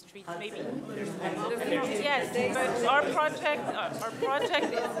on these streets. Maybe. Yes, but our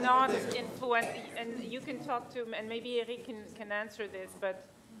project is not influenced, and you can talk to him, and maybe Eric can answer this, but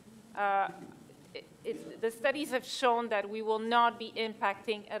the studies have shown that we will not be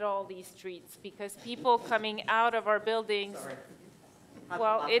impacting at all these streets because people coming out of our buildings.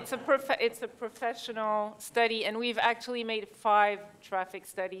 Well, it's a professional study, and we've actually made 5 traffic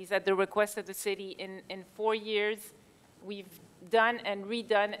studies at the request of the city. In 4 years, we've done and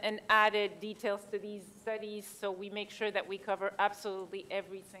redone and added details to these studies, so we make sure that we cover absolutely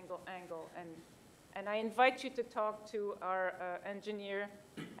every single angle. And I invite you to talk to our engineer,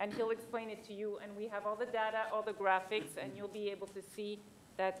 and he'll explain it to you. And we have all the data, all the graphics, and you'll be able to see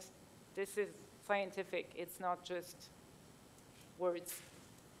that this is scientific. It's not just words.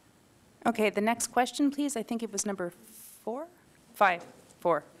 Okay, the next question, please. I think it was number 4? 5.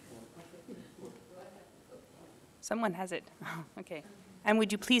 4. Someone has it. Okay. And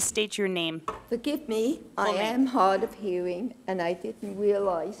would you please state your name? Forgive me, I am hard of hearing, and I didn't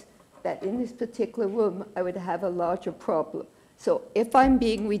realize that in this particular room I would have a larger problem. So if I'm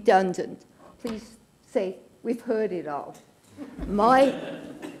being redundant, please say, we've heard it all. My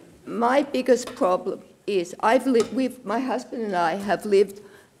biggest problem is my husband and I have lived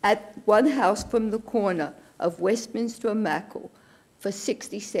at one house from the corner of Westminster and Mackle for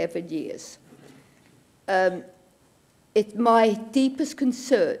 67 years. It's my deepest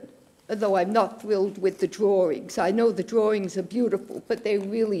concern, although I'm not thrilled with the drawings. I know the drawings are beautiful, but they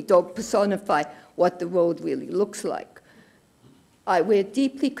really don't personify what the road really looks like. We're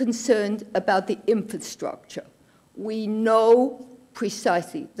deeply concerned about the infrastructure. We know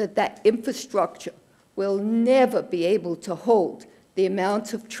precisely that that infrastructure will never be able to hold the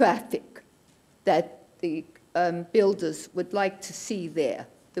amount of traffic that the builders would like to see there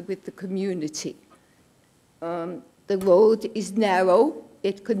with the community. The road is narrow.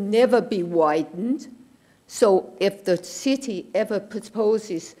 It could never be widened. So if the city ever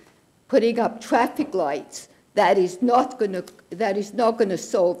proposes putting up traffic lights, that is not going to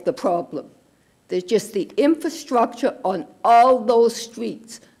solve the problem. There's just the infrastructure on all those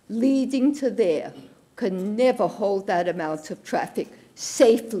streets leading to there can never hold that amount of traffic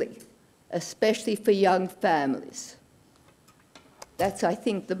safely, especially for young families. That's, I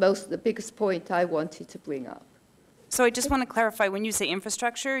think, the biggest point I wanted to bring up. So I just want to clarify, when you say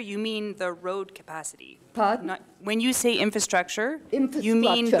infrastructure, you mean the road capacity? Pardon? When you say infrastructure, you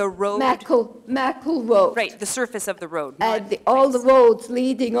mean the road? Mackle Road. Right, the surface of the road. And all the roads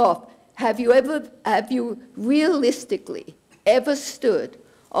leading off. Have you realistically ever stood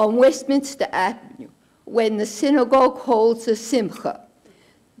on Westminster Avenue when the synagogue holds a simcha?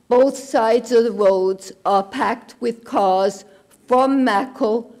 Both sides of the roads are packed with cars from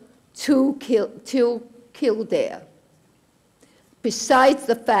Mackle to Kildare. Besides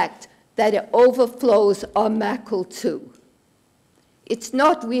the fact that it overflows on Mackle too. It's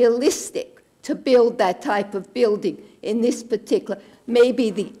not realistic to build that type of building in this particular.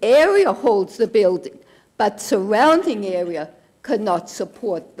 Maybe the area holds the building, but surrounding area cannot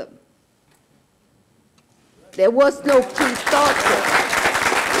support them. There was no pre-thought there.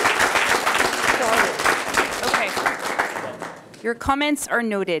 Okay. Your comments are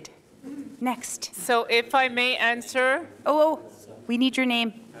noted. Next. So if I may answer. Oh, we need your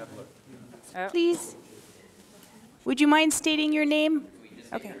name. Please. Would you mind stating your name?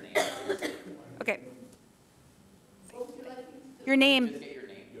 Okay. Okay. Your name?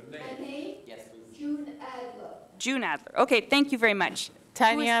 My name? Yes, please. June Adler. June Adler. Okay, thank you very much.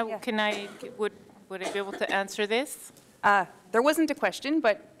 Tanya, would I be able to answer this? There wasn't a question,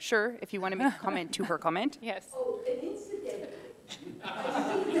 but sure, if you want to make a comment to her comment. Yes. Oh, an incident.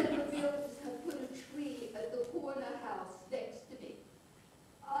 I see that the builders have put a tree at the corner house next to me.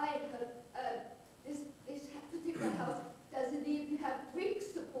 This particular house doesn't even have bricks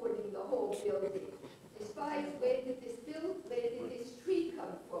supporting the whole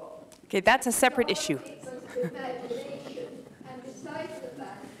Okay, that's a separate issue. Imagination, and besides the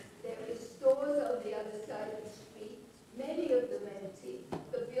fact there is stores on the other side of the street, many of them empty.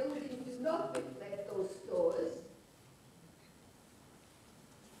 The buildings do not reflect those stores.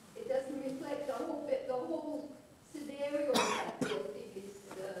 It doesn't reflect the whole scenario of that building is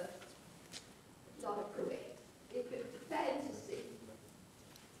not correct. It's a fantasy.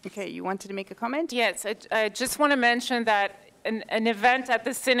 Okay, you wanted to make a comment? Yes, I just want to mention that an event at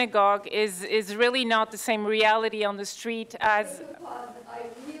the synagogue is really not the same reality on the street as... I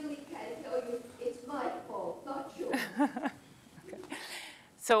really can't tell you, it's my fault, not yours. Okay.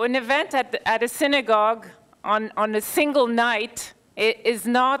 So an event at a synagogue on a single night is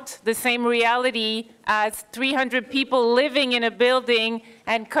not the same reality as 300 people living in a building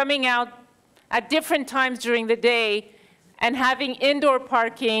and coming out at different times during the day and having indoor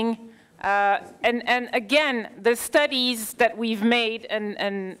parking. And again, the studies that we've made,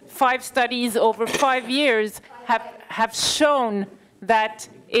 and 5 studies over 5 years, have shown that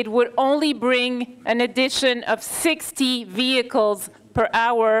it would only bring an addition of 60 vehicles per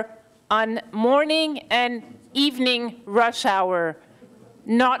hour on morning and evening rush hour,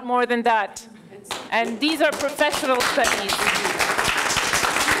 not more than that. And these are professional studies.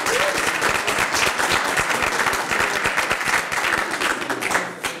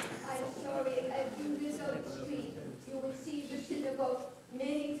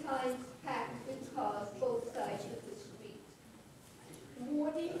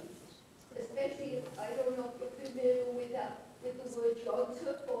 Especially, I don't know if you're familiar with the word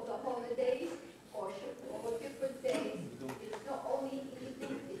Johnson for the holidays or different days. It's not only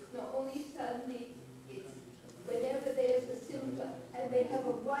evening, it's not only Sunday, it's whenever there's a cinema, and they have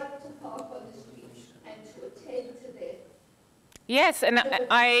a right to park on the street and to attend to them. Yes, and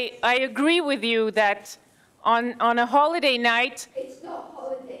I agree with you that on a holiday night... It's not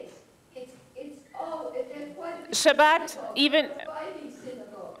holidays. It's all... Shabbat, even...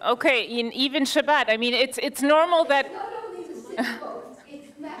 Okay, even Shabbat. I mean, it's normal that... It's not only the synagogue,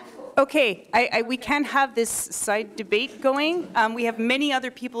 it's Mackle. Okay, we can't have this side debate going. We have many other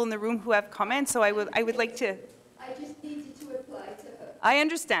people in the room who have comments, so I would like to... I just needed to reply to her. I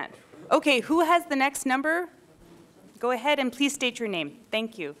understand. Okay, who has the next number? Go ahead and please state your name.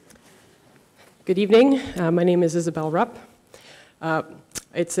 Thank you. Good evening. My name is Isabel Rupp.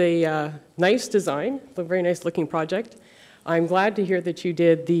 It's a nice design, a very nice looking project. I'm glad to hear that you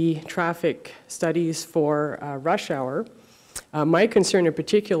did the traffic studies for rush hour. My concern in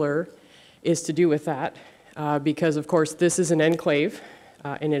particular is to do with that because, of course, this is an enclave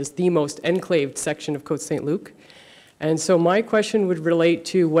and it is the most enclaved section of Côte Saint-Luc. And so my question would relate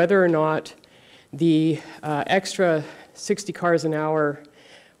to whether or not the extra 60 cars an hour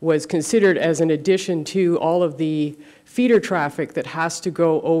was considered as an addition to all of the feeder traffic that has to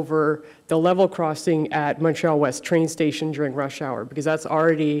go over the level crossing at Montreal West train station during rush hour, because that's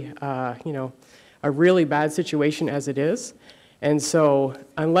already, a really bad situation as it is. And so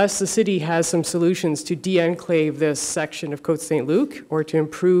unless the city has some solutions to de-enclave this section of Côte Saint-Luc or to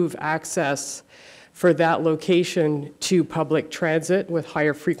improve access for that location to public transit with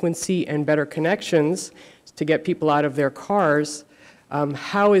higher frequency and better connections to get people out of their cars,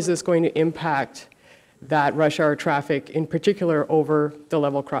 how is this going to impact that rush hour traffic, in particular over the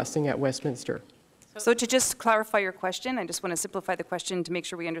level crossing at Westminster? So to just clarify your question, I just want to simplify the question to make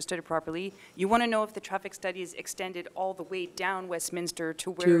sure we understood it properly. You want to know if the traffic studies extended all the way down Westminster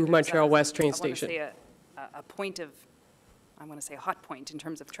to where to Montreal West train station. I want to say a point of, I want to say a hot point in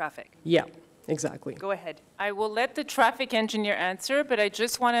terms of traffic. Yeah, exactly. Go ahead. I will let the traffic engineer answer, but I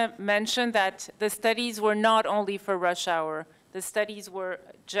just want to mention that the studies were not only for rush hour. The studies were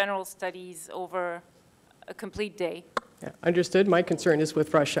general studies over a complete day. Yeah, understood. My concern is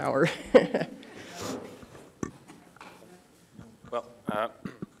with rush hour.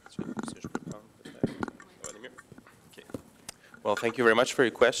 Well, thank you very much for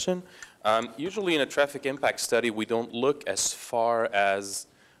your question. Usually in a traffic impact study, we don't look as far as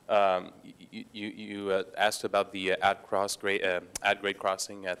you asked about the at-grade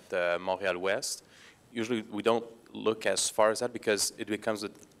crossing at Montreal West. Usually we don't look as far as that because it becomes a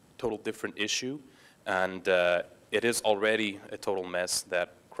total different issue, and it is already a total mess,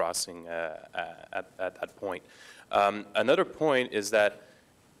 that crossing at that point. Another point is that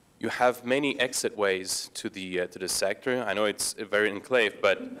you have many exit ways to the sector. I know it's very enclave,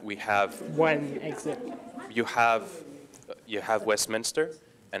 but we have one exit. You have Westminster,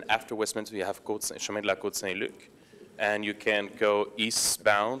 and after Westminster you have Chemin de la Côte Saint-Luc, and you can go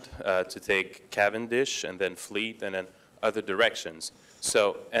eastbound to take Cavendish and then Fleet and then other directions.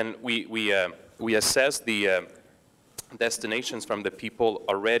 So, and we assess the destinations from the people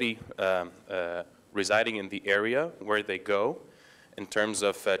already residing in the area where they go in terms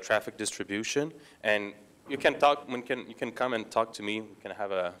of traffic distribution. And you can come and talk to me, we can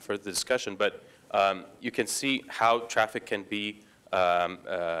have a further discussion, but you can see how traffic can be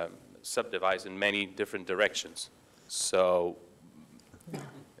subdivided in many different directions. So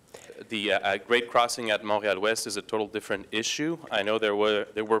the grade crossing at Montréal West is a total different issue. I know there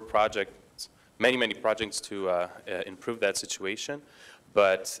were projects, many projects to improve that situation,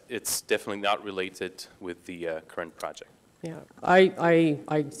 but it's definitely not related with the current project. Yeah,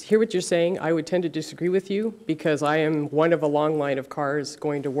 I hear what you're saying. I would tend to disagree with you because I am one of a long line of cars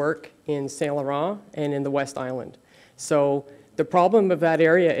going to work in Saint Laurent and in the West Island. So the problem of that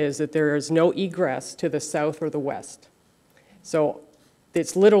area is that there is no egress to the south or the west. So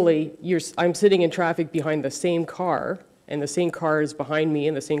it's literally, I'm sitting in traffic behind the same car, and the same car is behind me,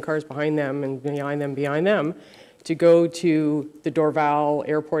 and the same car is behind them, and behind them, to go to the Dorval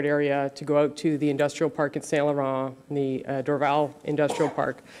Airport area, to go out to the industrial park in Saint Laurent, the Dorval Industrial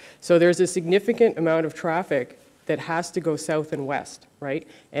Park. So there's a significant amount of traffic that has to go south and west, right?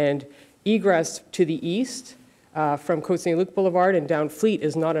 And egress to the east from Côte Saint-Luc Boulevard and down Fleet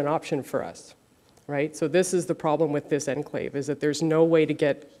is not an option for us, right? So this is the problem with this enclave, is that there's no way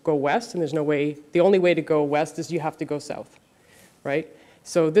to go west, and there's no way, the only way to go west is you have to go south, right?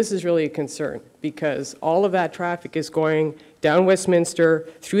 So this is really a concern because all of that traffic is going down Westminster,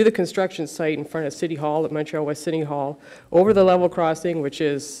 through the construction site in front of City Hall at Montreal West City Hall, over the level crossing, which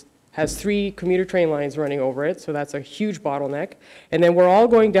has 3 commuter train lines running over it, so that's a huge bottleneck. And then we're all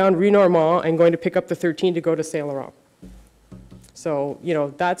going down Rue Normand and going to pick up the 13 to go to Saint Laurent. So, you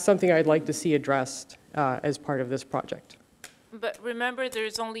know, that's something I'd like to see addressed as part of this project. But remember,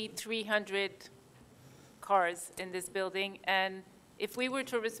 there's only 300 cars in this building, and if we were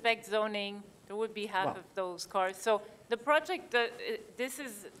to respect zoning, there would be half of those cars. So the project,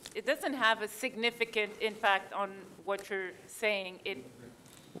 it doesn't have a significant impact on what you're saying.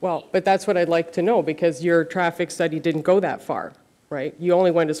 Well, but that's what I'd like to know, because your traffic study didn't go that far, right? You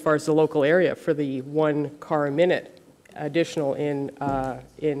only went as far as the local area for the 1 car a minute additional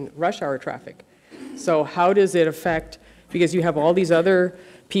in rush hour traffic. So how does it affect, because you have all these other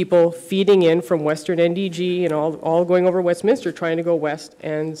people feeding in from Western NDG and all going over Westminster, trying to go west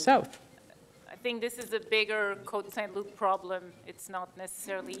and south. I think this is a bigger Côte Saint-Luc problem. It's not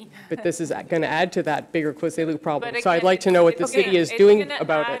necessarily. But this is going to add to that bigger Côte Saint-Luc problem. Again, so I'd like to know what the city is doing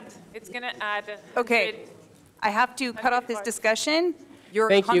about it. It's going to add. Okay, I have to cut off this discussion. Your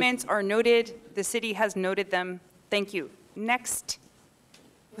comments are noted. The city has noted them. Thank you. Next,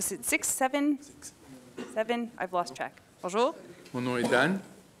 was it 6, 7? 7? I've lost track. Bonjour. Mon nom est Dan.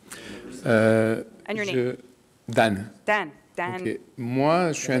 And your name? Dan. Dan. Okay.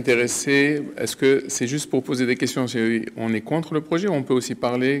 Moi, je suis intéressé. Est-ce que c'est juste pour poser des questions si on est contre le projet ou on peut aussi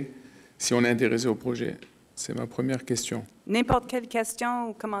parler si on est intéressé au projet? C'est ma première question. N'importe quelle question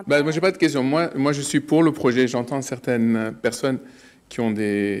ou commentaire? Moi, je n'ai pas de question. Moi, je suis pour le projet. J'entends certaines personnes qui ont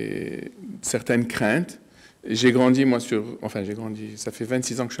certaines craintes. J'ai grandi, ça fait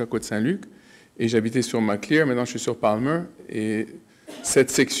 26 ans que je suis à Côte Saint-Luc et j'habitais sur Mackle. Maintenant, je suis sur Palmer. Et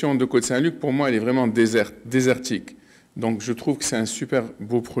cette section de Côte Saint-Luc, pour moi, elle est vraiment désertique. Donc, je trouve que c'est un super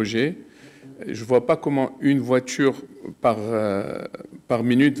beau projet. Je ne vois pas comment une voiture par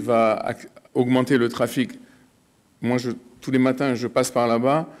minute va augmenter le trafic. Moi, tous les matins, je passe par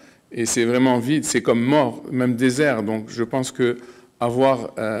là-bas et c'est vraiment vide. C'est comme mort, même désert. Donc, je pense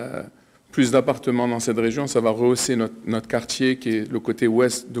qu'avoir plus d'appartements dans cette région, ça va rehausser notre quartier, qui est le côté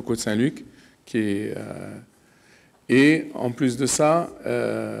ouest de Côte Saint-Luc. Et en plus de ça,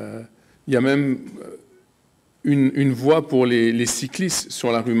 il y a même une voie pour les cyclistes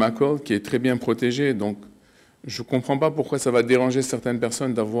sur la rue Mackle qui est très bien protégée. Donc, je ne comprends pas pourquoi ça va déranger certaines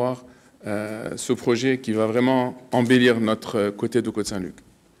personnes d'avoir ce projet qui va vraiment embellir notre côté de Côte Saint-Luc.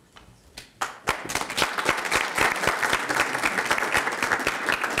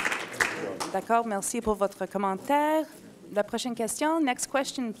 D'accord, merci pour votre commentaire. La prochaine question. Next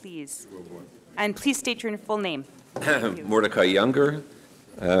question, please. And please state your full name. Mordecai Younger,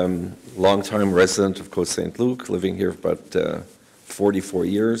 long-time resident of Côte Saint-Luc, living here for about 44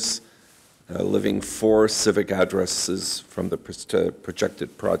 years, living 4 civic addresses from the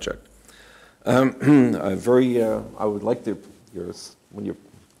projected project. I would like to, when you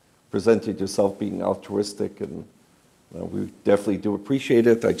presented yourself being altruistic, and we definitely do appreciate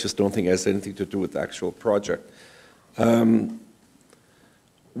it. I just don't think it has anything to do with the actual project.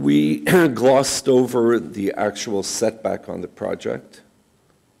 We glossed over the actual setback on the project.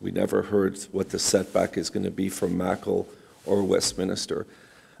 We never heard what the setback is going to be from Mackle or Westminster.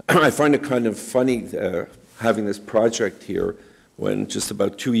 I find it kind of funny having this project here when just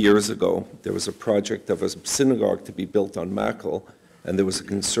about 2 years ago, there was a project of a synagogue to be built on Mackle, and there was a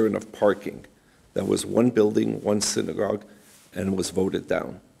concern of parking. That was one building, one synagogue, and was voted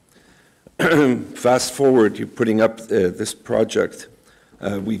down. Fast forward, you're putting up this project.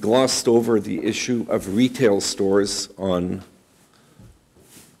 We glossed over the issue of retail stores on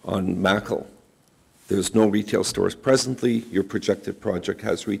Mackle. There's no retail stores presently. Your projected project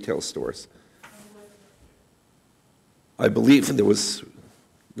has retail stores. I believe there was,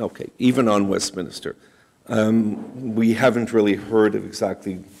 okay, even on Westminster. We haven't really heard of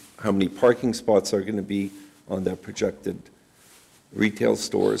exactly how many parking spots are going to be on that projected retail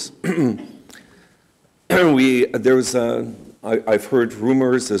stores. I've heard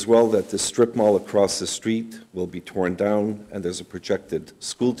rumors as well that the strip mall across the street will be torn down, and there's a projected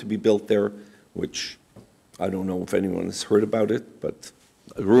school to be built there, which I don't know if anyone has heard about it, but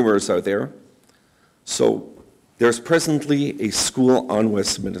rumors are there. So there's presently a school on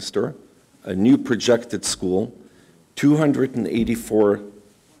Westminster, a new projected school, 284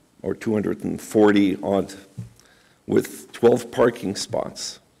 or 240 odd, with 12 parking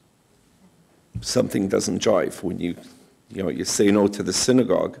spots. Something doesn't jive when you say no to the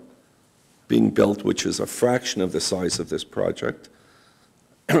synagogue being built, which is a fraction of the size of this project,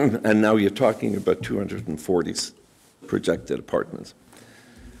 and now you're talking about 240 projected apartments.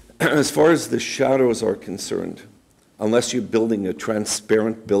 As far as the shadows are concerned, unless you're building a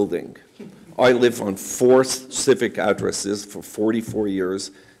transparent building, I live on 4 civic addresses for 44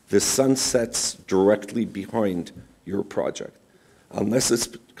 years. The sun sets directly behind your project. Unless it's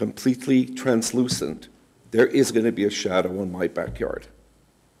completely translucent, there is going to be a shadow in my backyard.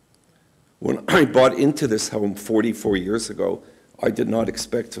 When I bought into this home 44 years ago, I did not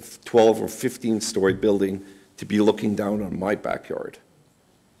expect a 12 or 15-story building to be looking down on my backyard.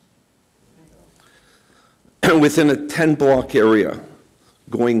 Within a 10-block area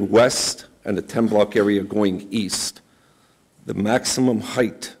going west and a 10-block area going east, the maximum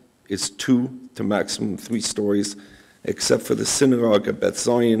height is 2 to maximum 3 stories, except for the synagogue at Beth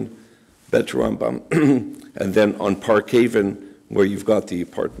Zion, Bet Rambam, and then on Park Haven, where you've got the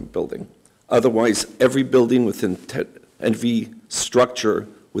apartment building. Otherwise, every building within every structure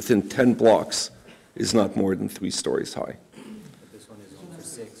within 10 blocks is not more than 3 stories high. This one is on for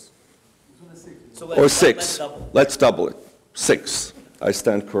 6. Or 6. Let's double it. 6. I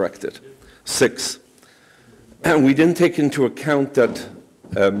stand corrected. 6. And we didn't take into account that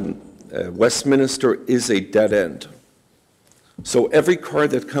Westminster is a dead end. So every car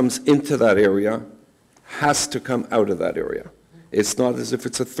that comes into that area has to come out of that area. It's not as if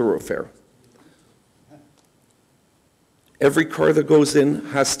it's a thoroughfare. Every car that goes in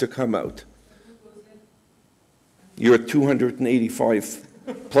has to come out. You're at 285,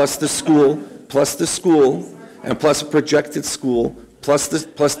 plus the school, and plus a projected school, plus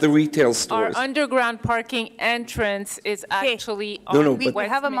the retail stores. Our underground parking entrance is actually No, on but- We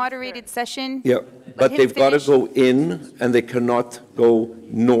have a moderated session. Yeah, but they've got to go in, and they cannot go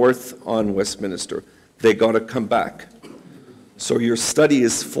north on Westminster. They got to come back. So your study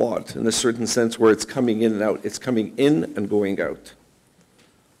is flawed in a certain sense where it's coming in and out. It's coming in and going out.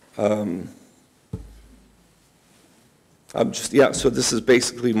 So this is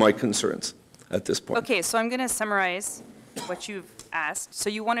basically my concerns at this point. Okay, so I'm going to summarize what you've asked. So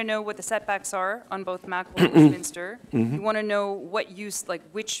you want to know what the setbacks are on both Mackle and Westminster. Mhm. You want to know what use, like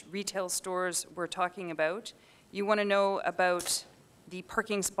which retail stores we're talking about. You want to know about the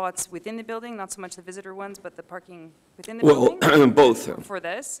parking spots within the building, not so much the visitor ones, but the parking within the building. Well, both. For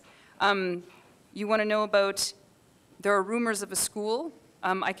this. You want to know about, there are rumors of a school.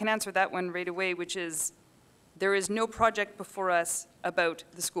 I can answer that one right away, which is, there is no project before us about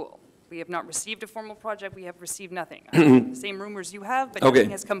the school. We have not received a formal project. We have received nothing. The same rumors you have, but nothing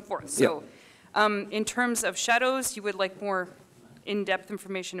has come forth. So in terms of shadows, you would like more in-depth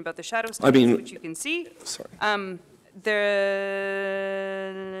information about the shadow studies, which you can see. Sorry. The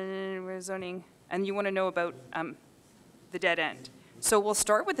Rezoning, and you want to know about the dead end. So we'll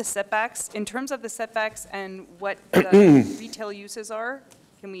start with the setbacks. In terms of the setbacks and what the retail uses are,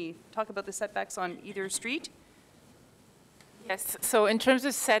 can we talk about the setbacks on either street? Yes, so in terms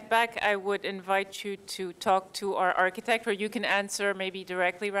of setback, I would invite you to talk to our architect, or you can answer maybe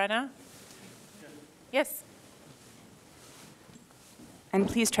directly, Rana. Yes. And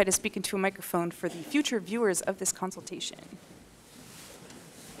please try to speak into a microphone for the future viewers of this consultation.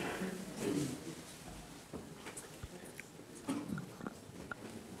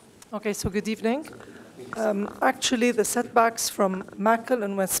 Okay, so good evening. Actually, the setbacks from Mackle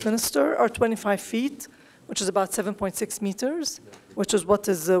and Westminster are 25 feet, which is about 7.6 meters. which is what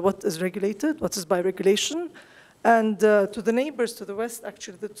is regulated, what is by regulation. And to the neighbors to the west,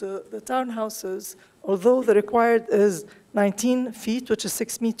 actually, the townhouses, although the required is 19 feet, which is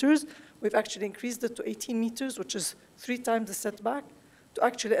 6 meters, we've actually increased it to 18 meters, which is 3 times the setback, to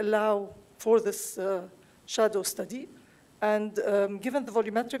actually allow for this shadow study. And given the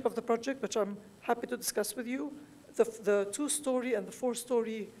volumetric of the project, which I'm happy to discuss with you, the 2-story and the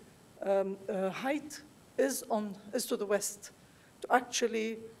 4-story height is to the west, to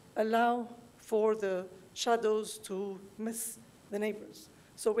actually allow for the shadows to miss the neighbors.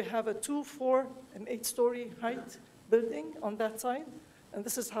 So we have a 2, 4, and 8-story height building on that side, and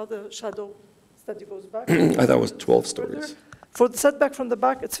this is how the shadow study goes back. I thought it was 12 stories. For the setback from the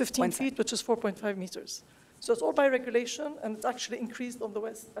back, it's 15 feet, which is 4.5 meters. So it's all by regulation, and it's actually increased on the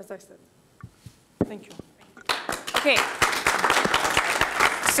west, as I said. Thank you. Okay.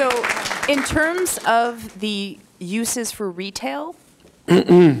 So in terms of the uses for retail,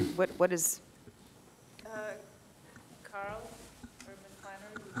 what is... Carl, urban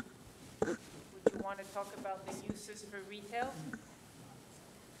planner, would you want to talk about the uses for retail?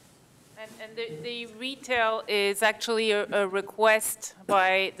 And the retail is actually a request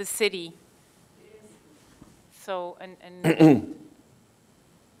by the city. So,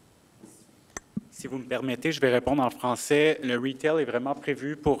 Si vous me permettez, je vais répondre en français. Le retail est vraiment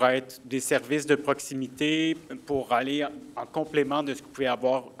prévu pour être des services de proximité, pour aller en complément de ce que vous pouvez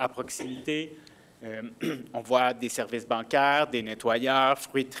avoir à proximité. On voit des services bancaires, des nettoyeurs,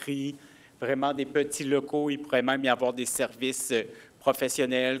 fruiteries, vraiment des petits locaux. Il pourrait même y avoir des services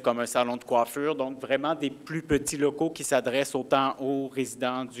professionnels comme un salon de coiffure. Donc, vraiment des plus petits locaux qui s'adressent autant aux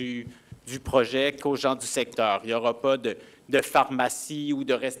résidents du projet qu'aux gens du secteur. Il n'y aura pas de pharmacie ou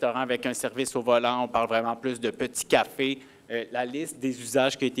de restaurant avec un service au volant. On parle vraiment plus de petits cafés. La liste des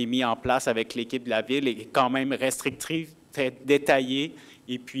usages qui a été mis en place avec l'équipe de la Ville est quand même restrictive, très détaillée,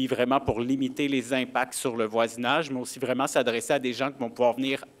 et puis vraiment pour limiter les impacts sur le voisinage, mais aussi vraiment s'adresser à des gens qui vont pouvoir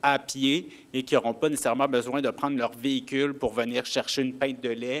venir à pied et qui n'auront pas nécessairement besoin de prendre leur véhicule pour venir chercher une pinte de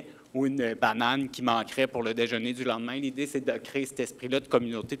lait ou une banane qui manquerait pour le déjeuner du lendemain. L'idée, c'est de créer cet esprit-là de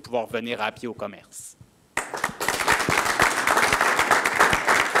communauté, de pouvoir venir à pied au commerce.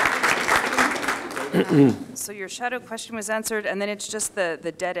 So your shadow question was answered, and then it's just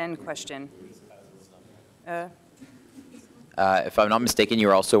the dead-end question. If I'm not mistaken, you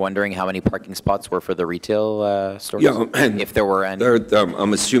were also wondering how many parking spots were for the retail stores? Yeah, and if there were any.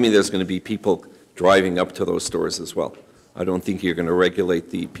 I'm assuming there's going to be people driving up to those stores as well. I don't think you're going to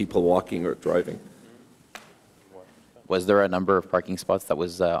regulate the people walking or driving. Was there a number of parking spots that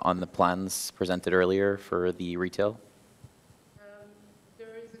was on the plans presented earlier for the retail?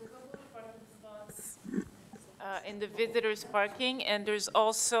 There is a couple of parking spots in the visitors' parking, and there's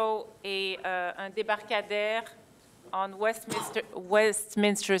also un débarcadère on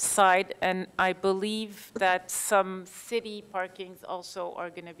Westminster side, and I believe that some city parkings also are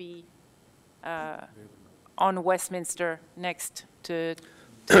going to be on Westminster next to...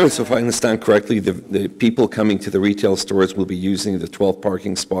 So if I understand correctly, the people coming to the retail stores will be using the 12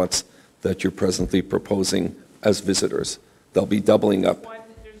 parking spots that you're presently proposing as visitors. They'll be doubling up.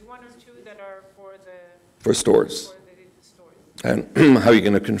 There's 1 or 2 that are for stores. And how are you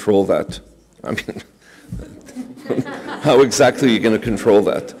going to control that? I mean, how exactly are you going to control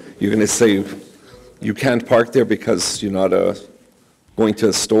that? You're going to say you can't park there because you're not going to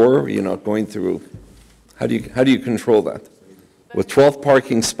a store, you're not going through... How do you control that? With 12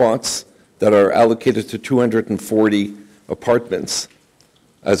 parking spots that are allocated to 240 apartments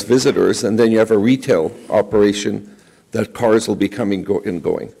as visitors, and then you have a retail operation that cars will be coming and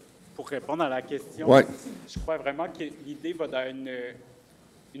going. Pour répondre à la question, Ouais. Je crois vraiment que l'idée va dans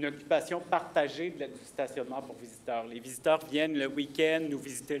une occupation partagée du stationnement pour visiteurs. Les visiteurs viennent le week-end nous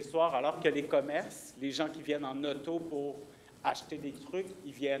visiter le soir, alors que les commerces, les gens qui viennent en auto pour acheter des trucs,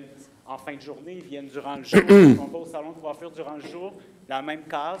 ils viennent en fin de journée, ils viennent durant le jour. On va au salon de coiffure durant le jour. La même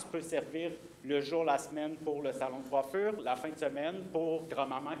case peut servir le jour, la semaine pour le salon de coiffure, la fin de semaine pour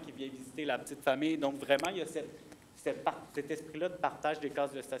grand-maman qui vient visiter la petite famille. Donc vraiment, il y a cet esprit-là de partage des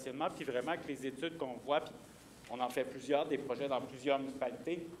cases de stationnement, puis vraiment avec les études qu'on voit, puis on en fait plusieurs, des projets dans plusieurs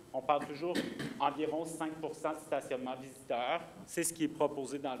municipalités, on parle toujours environ 5 de stationnement visiteur. C'est ce qui est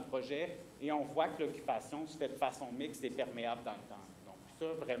proposé dans le projet, et on voit que l'occupation se fait de façon mixte et perméable dans le temps. Donc ça,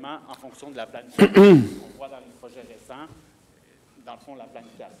 vraiment, en fonction de la planification qu'on voit dans les projets récents, dans le fond, la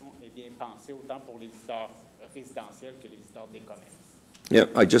planification est bien pensée autant pour les visiteurs résidentiels que les visiteurs des commerces. Yeah,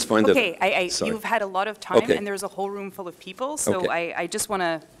 I just find that... Okay, Sorry. you've had a lot of time, Okay. and there's a whole room full of people, so Okay. I just want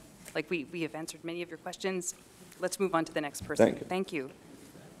to, like, we have answered many of your questions. Let's move on to the next person. Thank you.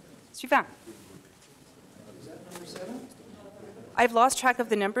 Suivant. I've lost track of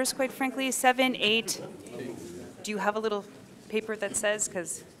the numbers, quite frankly. 7, 8. Do you have a little paper that says?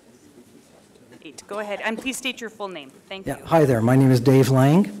 Because 8. Go ahead. And please state your full name. Thank you. Hi there. My name is Dave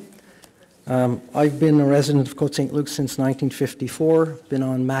Lang. I've been a resident of Côte Saint-Luc since 1954. Been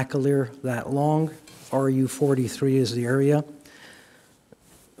on Mackle that long. RU 43 is the area.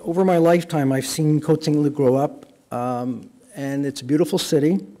 Over my lifetime, I've seen Côte Saint-Luc grow up, and it's a beautiful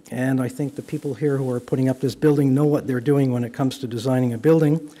city. And I think the people here who are putting up this building know what they're doing when it comes to designing a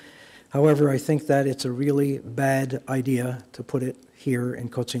building. However, I think that it's a really bad idea to put it here in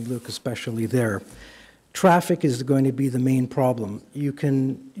Côte Saint-Luc, especially there. Traffic is going to be the main problem. You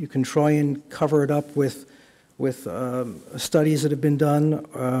can try and cover it up with studies that have been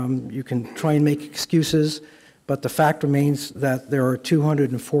done. You can try and make excuses, but the fact remains that there are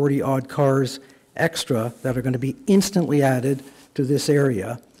 240 odd cars extra that are going to be instantly added to this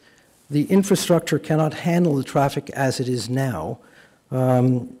area. The infrastructure cannot handle the traffic as it is now.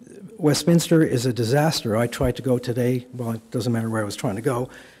 Westminster is a disaster. I tried to go today. Well, it doesn't matter where I was trying to go.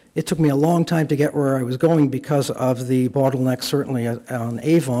 It took me a long time to get where I was going because of the bottleneck, certainly on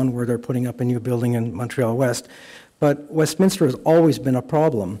Avon, where they're putting up a new building in Montreal West. But Westminster has always been a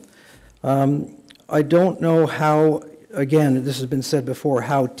problem. I don't know how, again, this has been said before,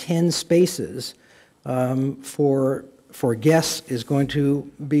 how 10 spaces for guests is going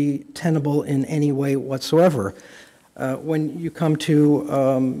to be tenable in any way whatsoever. When you come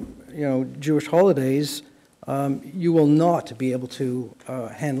to Jewish holidays, you will not be able to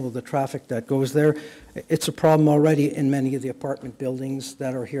handle the traffic that goes there. It's a problem already in many of the apartment buildings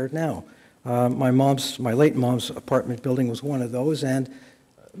that are here now. My late mom's apartment building was one of those, and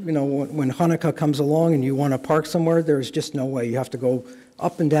when Hanukkah comes along and you want to park somewhere, there's just no way. You have to go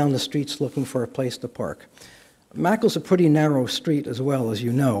up and down the streets looking for a place to park. Mackle's a pretty narrow street as well, as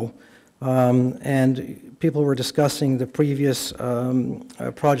you know, and people were discussing the previous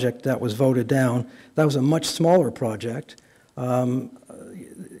project that was voted down. That was a much smaller project.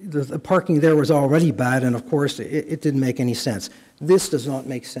 The parking there was already bad, and of course, it didn't make any sense. This does not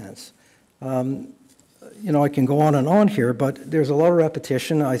make sense. I can go on and on here, but there's a lot of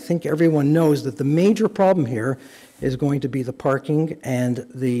repetition. I think everyone knows that the major problem here is going to be the parking and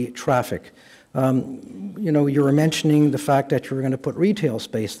the traffic. You were mentioning the fact that you were going to put retail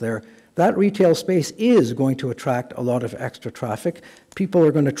space there. That retail space is going to attract a lot of extra traffic. People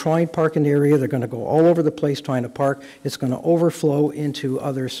are going to try and park in the area. They're going to go all over the place trying to park. It's going to overflow into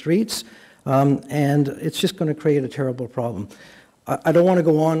other streets, and it's just going to create a terrible problem. I don't want to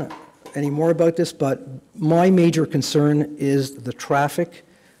go on any more about this, but my major concern is the traffic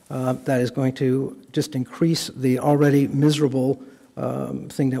that is going to just increase the already miserable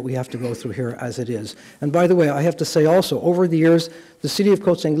thing that we have to go through here as it is. And by the way, I have to say also, over the years, the City of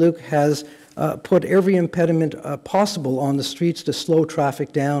Côte Saint-Luc has put every impediment possible on the streets to slow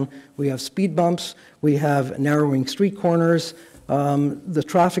traffic down. We have speed bumps, we have narrowing street corners. The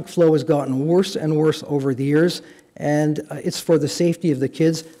traffic flow has gotten worse and worse over the years, and it's for the safety of the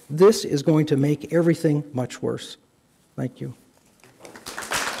kids. This is going to make everything much worse. Thank you.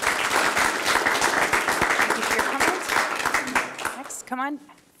 Come on,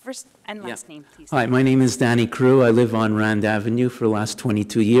 first and last name, please. Hi, my name is Danny Crew. I live on Rand Avenue for the last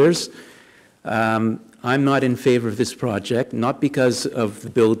 22 years. I'm not in favor of this project, not because of the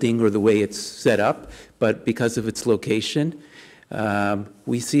building or the way it's set up, but because of its location.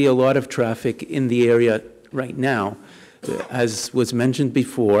 We see a lot of traffic in the area right now. As was mentioned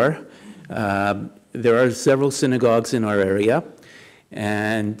before, there are several synagogues in our area,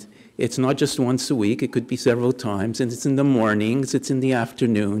 and it's not just once a week, it could be several times, and it's in the mornings, it's in the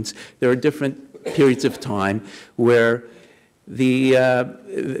afternoons. There are different periods of time where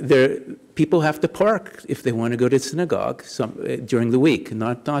people have to park if they want to go to synagogue during the week.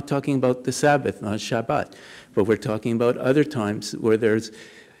 Not talking about the Sabbath, not Shabbat, but we're talking about other times where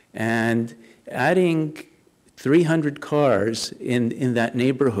and adding 300 cars in that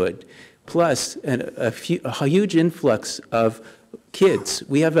neighborhood, plus a huge influx of kids.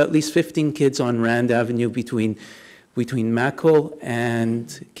 We have at least 15 kids on Rand Avenue between Mackle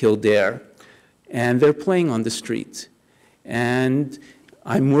and Kildare, and they're playing on the streets. And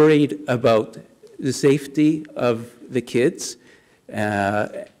I'm worried about the safety of the kids,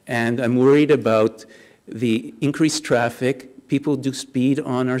 and I'm worried about the increased traffic. People do speed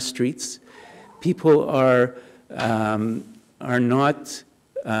on our streets. People are not,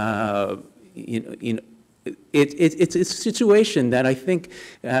 It's a situation that I think,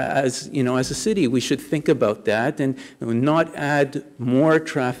 as a city, we should think about that and not add more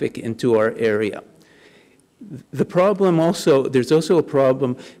traffic into our area. The problem also, there's also a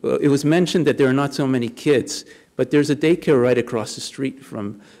problem. It was mentioned that there are not so many kids, but there's a daycare right across the street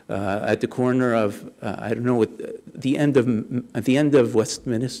from, at the corner of, I don't know, at the end of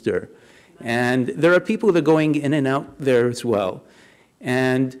Westminster. And there are people that are going in and out there as well.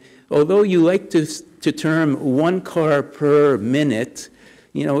 And although you like to term 1 car per minute,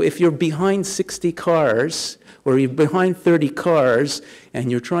 you know, if you're behind 60 cars or you're behind 30 cars and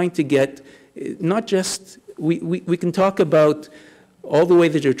you're trying to get, not just, we can talk about all the way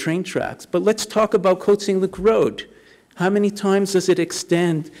to your train tracks, but let's talk about Côte Saint-Luc Road. How many times does it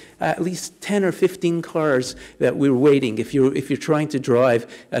extend? At least 10 or 15 cars that we're waiting if you're trying to drive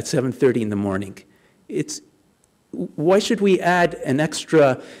at 7:30 in the morning. Why should we add an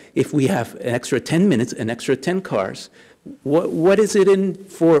extra, if we have an extra 10 minutes, an extra 10 cars? What is it in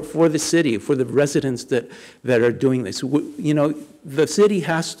for the city, for the residents that are doing this? You know, the city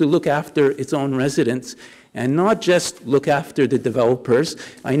has to look after its own residents and not just look after the developers.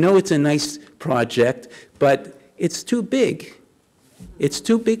 I know it's a nice project, but it's too big. It's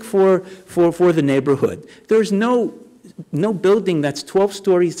too big for the neighborhood. There's no building that's 12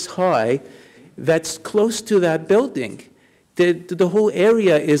 stories high that's close to that building. The whole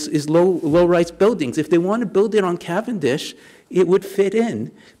area is low-rise buildings. If they want to build it on Cavendish, it would fit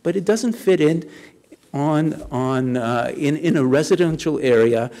in, but it doesn't fit in in a residential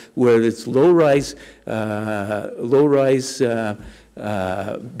area where it's low-rise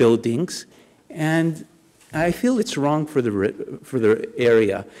buildings, and I feel it's wrong for the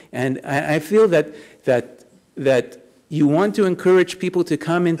area, and I feel that you want to encourage people to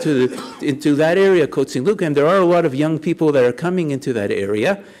come into that area, Côte Saint-Luc, and there are a lot of young people that are coming into that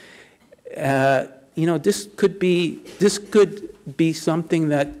area. You know, this could be something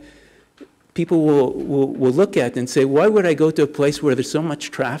that people will look at and say, why would I go to a place where there's so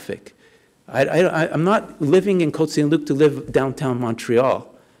much traffic? I'm not living in Côte Saint-Luc to live downtown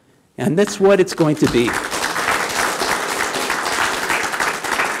Montreal, and that's what it's going to be.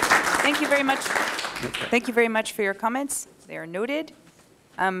 Thank you very much. Thank you very much for your comments. They are noted.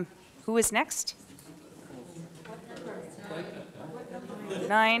 Who is next?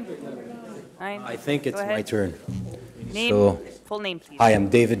 9. I think it's my turn. Name, full name, please. Hi, I'm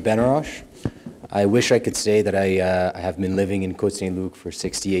David Benarosh. I wish I could say that I have been living in Côte Saint-Luc for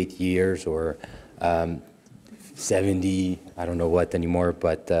 68 years or 70, I don't know what anymore,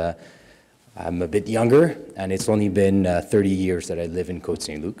 but I'm a bit younger, and it's only been 30 years that I live in Côte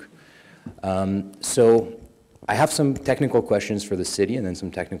Saint-Luc. So I have some technical questions for the city and then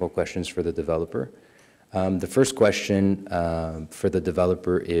some technical questions for the developer. The first question for the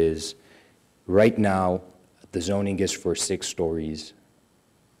developer is, right now, the zoning is for 6 stories,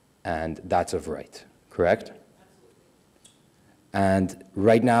 and that's of right, correct? And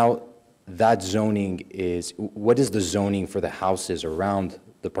right now, that zoning is, what is the zoning for the houses around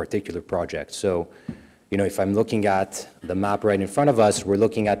the particular project? So, you know, if I'm looking at the map right in front of us, we're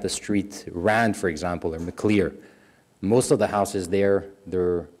looking at the street Rand, for example, or McClear. Most of the houses there,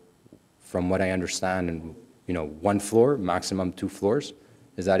 they're, from what I understand, you know, 1 floor, maximum 2 floors.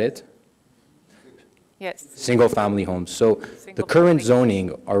 Is that it? Yes. Single-family homes. So the current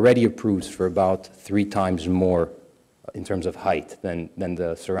zoning already approves for about 3 times more in terms of height than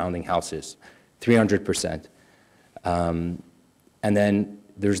the surrounding houses, 300%. And then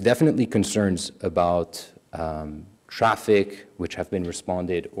there's definitely concerns about traffic, which have been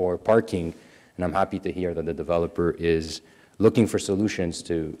responded, or parking, and I'm happy to hear that the developer is looking for solutions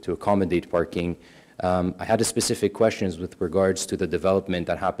to accommodate parking. I had specific questions with regards to the development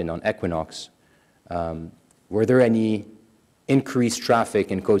that happened on Equinox. Were there any increased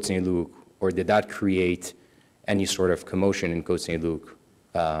traffic in Côte Saint-Luc, or did that create any sort of commotion in Côte Saint-Luc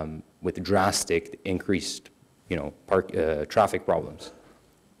with drastic increased, you know, traffic problems?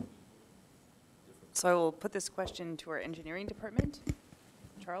 So I will put this question to our engineering department.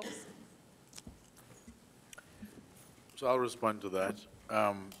 Charles? So I'll respond to that.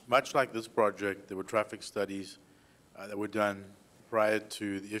 Much like this project, there were traffic studies that were done prior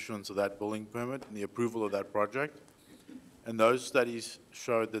to the issuance of that building permit and the approval of that project. And those studies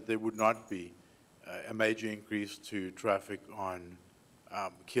showed that there would not be a major increase to traffic on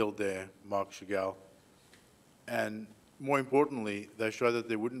Kildare, Marc Chagall. And more importantly, they showed that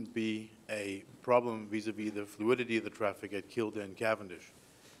there wouldn't be a problem vis-a-vis the fluidity of the traffic at Kildare and Cavendish,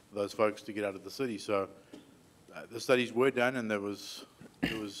 for those folks to get out of the city. So the studies were done, and there was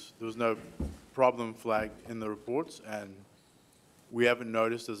no problem flagged in the reports, and we haven't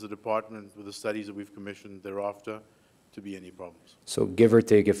noticed as a department with the studies that we've commissioned thereafter to be any problems. So give or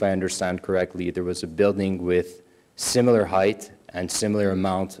take, if I understand correctly, there was a building with similar height and similar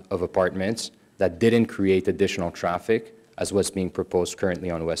amount of apartments that didn't create additional traffic as what's being proposed currently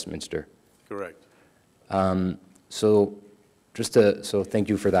on Westminster. Correct. So thank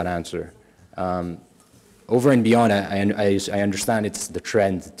you for that answer. Over and beyond, I understand it's the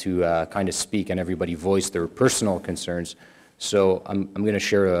trend to kind of speak and everybody voice their personal concerns. So I'm going to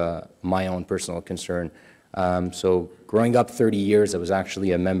share my own personal concern. So growing up 30 years, I was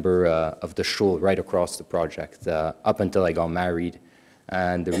actually a member of the shul right across the project up until I got married.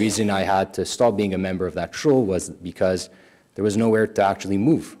 And the reason I had to stop being a member of that shul was because there was nowhere to actually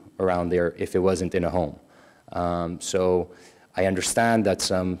move around there if it wasn't in a home. So I understand that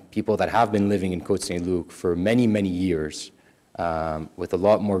some people that have been living in Côte Saint-Luc for many, many years with a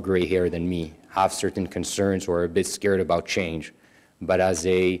lot more gray hair than me have certain concerns or are a bit scared about change. But as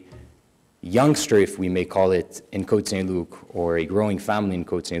a youngster, if we may call it, in Côte Saint-Luc, or a growing family in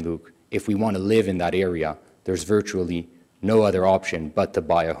Côte Saint-Luc, if we want to live in that area, there's virtually no other option but to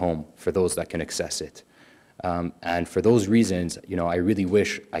buy a home for those that can access it. And for those reasons, I really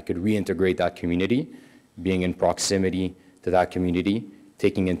wish I could reintegrate that community, being in proximity to that community,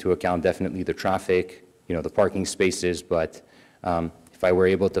 taking into account definitely the traffic, the parking spaces, but if I were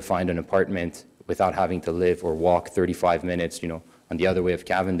able to find an apartment without having to live or walk 35 minutes, on the other way of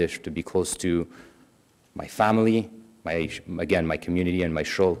Cavendish to be close to my family, again, my community and my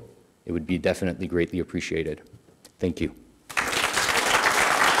shul, it would be definitely greatly appreciated. Thank you.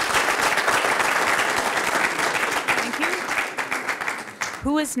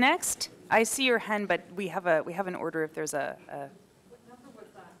 Who is next? I see your hand, but we have an order if there's a What number was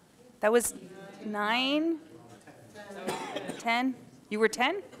that? That was 9? 10? You were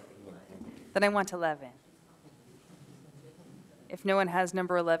 10? Then I want 11. If no one has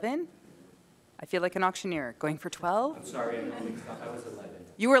number 11, I feel like an auctioneer going for 12. I'm sorry, I was 11.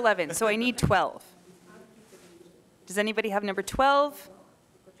 You were 11, so I need 12. Does anybody have number 12?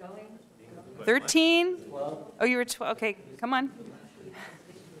 13? Oh, you were 12. Okay, come on.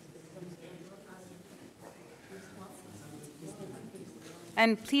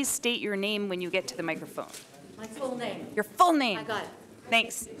 And please state your name when you get to the microphone. My full name. Your full name. I got it.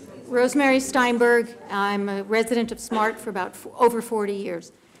 Thanks. Rosemary Steinberg. I'm a resident of Smart for about over 40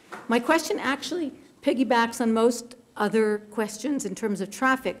 years. My question actually piggybacks on most other questions in terms of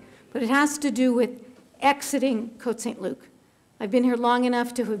traffic, but it has to do with exiting Côte Saint-Luc. I've been here long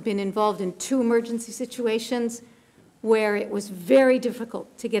enough to have been involved in 2 emergency situations where it was very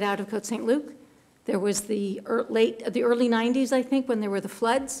difficult to get out of Côte Saint-Luc. There was the early 90s, I think, when there were the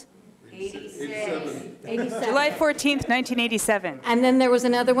floods. 87. July 14th, 1987. And then there was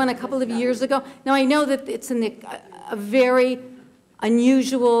another one a couple of years ago. Now, I know that it's a very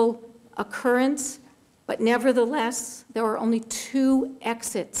unusual occurrence, but nevertheless, there are only 2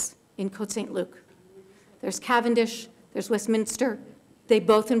 exits in Côte Saint-Luc. There's Cavendish, there's Westminster. They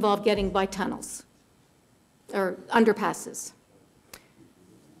both involve getting by tunnels or underpasses.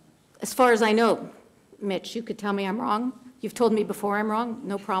 As far as I know, Mitch, you could tell me I'm wrong. You've told me before I'm wrong,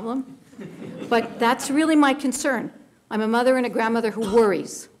 no problem. But that's really my concern. I'm a mother and a grandmother who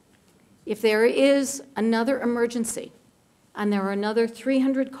worries. If there is another emergency and there are another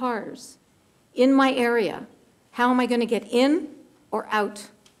 300 cars in my area, how am I going to get in or out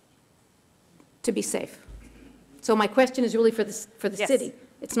to be safe? So my question is really for the Yes. city.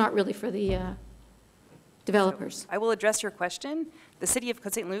 It's not really for the developers. I will address your question. The City of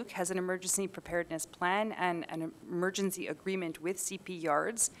Côte Saint-Luc has an emergency preparedness plan and an emergency agreement with CP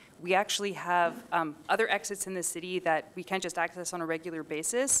Yards. We actually have other exits in the city that we can't just access on a regular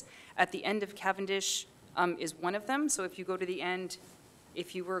basis. At the end of Cavendish is one of them. So if you go to the end,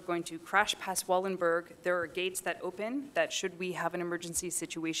 if you were going to crash past Wallenberg, there are gates that open that should we have an emergency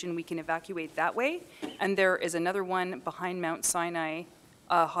situation, we can evacuate that way. And there is another one behind Mount Sinai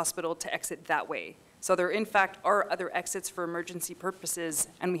Hospital to exit that way. So there, in fact, are other exits for emergency purposes,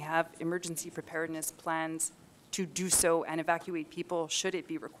 and we have emergency preparedness plans to do so and evacuate people should it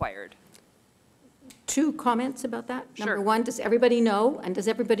be required. 2 comments about that. Sure. Number 1, does everybody know, and does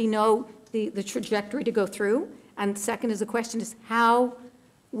everybody know the trajectory to go through? And second is the question is, how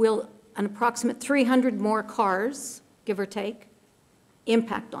will an approximate 300 more cars, give or take,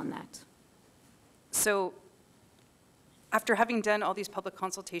 impact on that? So after having done all these public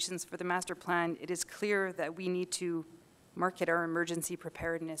consultations for the master plan, it is clear that we need to market our emergency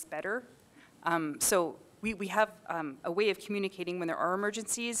preparedness better. So we have a way of communicating when there are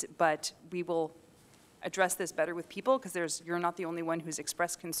emergencies, but we will address this better with people because you're not the only one who's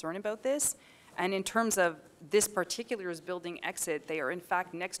expressed concern about this. And in terms of this particular building exit, they are in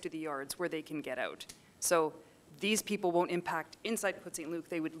fact next to the yards where they can get out. So these people won't impact inside Côte Saint-Luc.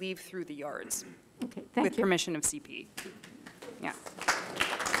 They would leave through the yards. Okay, thank with you. permission of CP. Yeah.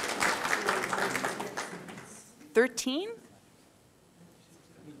 13?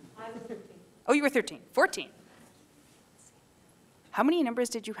 I was 13. Oh, you were 13. 14. How many numbers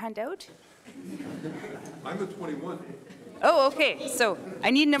did you hand out? I'm at 21. Oh, okay. So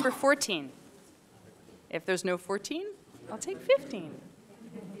I need number 14. If there's no 14, I'll take 15.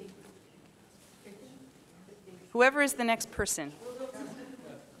 Whoever is the next person.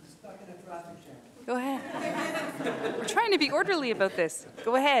 Go ahead. We're trying to be orderly about this.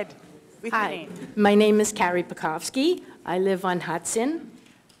 Go ahead. With your Hi, name. my name is Carrie Pekovsky. I live on Hudson.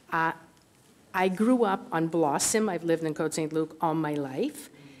 I grew up on Blossom. I've lived in Côte Saint-Luc all my life.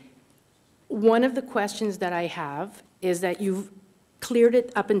 One of the questions that I have is that you've cleared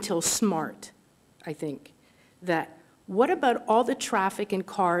it up until Smart, I think. That what about all the traffic and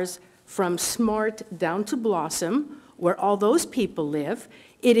cars from Smart down to Blossom, where all those people live?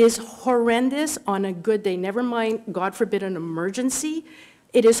 It is horrendous on a good day, never mind, God forbid, an emergency.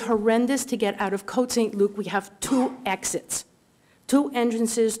 It is horrendous to get out of Côte Saint-Luc. We have 2 exits, 2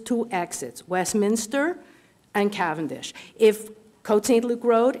 entrances, 2 exits, Westminster and Cavendish. If Côte Saint-Luc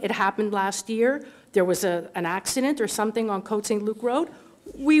Road, it happened last year, there was an accident or something on Côte Saint-Luc Road,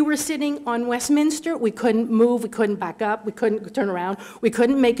 we were sitting on Westminster, we couldn't move, we couldn't back up, we couldn't turn around, we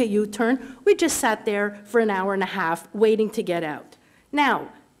couldn't make a U-turn. We just sat there for an hour and a half waiting to get out. Now,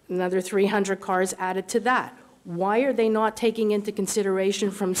 another 300 cars added to that. Why are they not taking into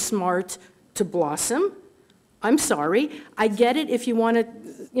consideration from Smart to Blossom? I'm sorry. I get it if you want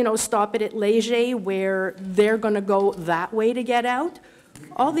to, stop it at Léger where they're going to go that way to get out.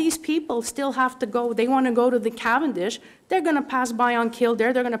 All these people still have to go. They want to go to the Cavendish. They're going to pass by on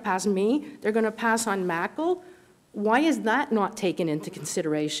Kildare. They're going to pass me. They're going to pass on Mackle. Why is that not taken into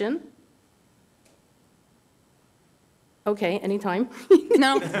consideration? Okay, anytime.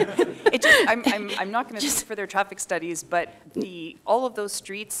 No, I'm not going to speak for their traffic studies, but all of those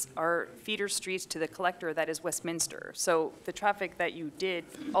streets are feeder streets to the collector that is Westminster. So the traffic that you did,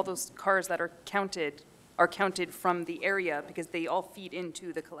 all those cars that are counted from the area because they all feed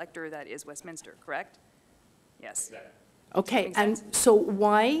into the collector that is Westminster, correct? Yes. Okay, and so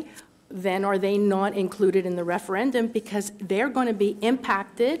why then are they not included in the referendum? Because they're going to be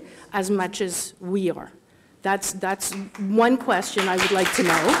impacted as much as we are. That's one question I would like to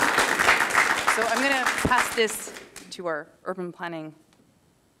know. So I'm going to pass this to our urban planning.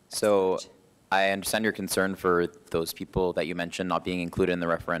 So I understand your concern for those people that you mentioned not being included in the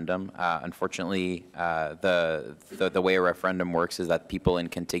referendum. Unfortunately, the way a referendum works is that people in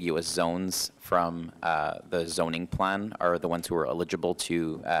contiguous zones from the zoning plan are the ones who are eligible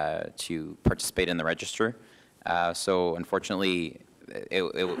to participate in the register. So unfortunately,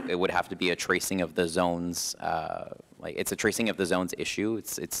 it would have to be a tracing of the zones. It's a tracing of the zones issue.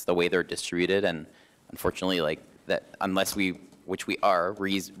 It's the way they're distributed, and unfortunately, unless which we are,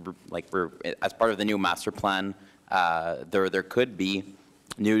 we're as part of the new master plan, there could be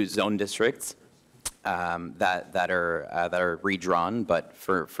new zone districts that are redrawn, but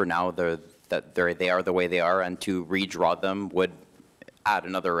for now they are the way they are, and to redraw them would add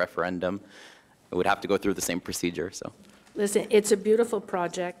another referendum. It would have to go through the same procedure. So. Listen, it's a beautiful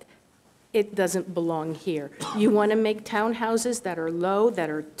project. It doesn't belong here. You want to make townhouses that are low, that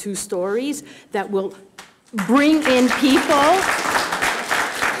are 2 stories, that will bring in people,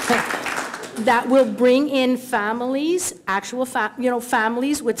 that will bring in families, actual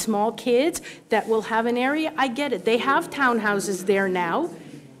families with small kids that will have an area. I get it. They have townhouses there now.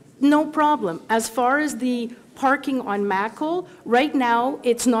 No problem. As far as the parking on Mackle, right now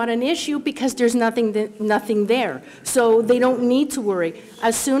it's not an issue because there's nothing there. So they don't need to worry.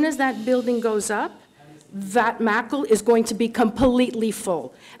 As soon as that building goes up, that Mackle is going to be completely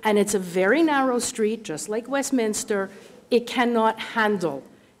full. And it's a very narrow street, just like Westminster. It cannot handle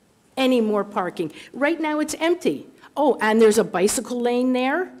any more parking. Right now it's empty. Oh, and there's a bicycle lane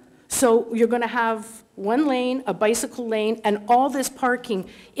there. So you're going to have 1 lane, a bicycle lane, and all this parking.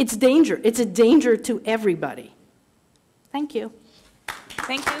 It's danger. It's a danger to everybody. Thank you.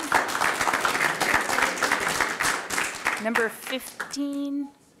 Thank you. Number 15.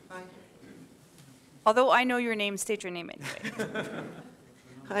 Although I know your name, state your name anyway.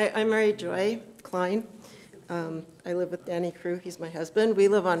 Hi, I'm Mary Joy Klein. I live with Danny Crew. He's my husband. We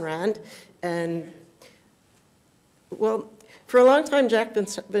live on Rand. And, well, for a long time, Jack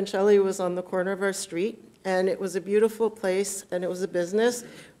Vincelli was on the corner of our street, and it was a beautiful place, and it was a business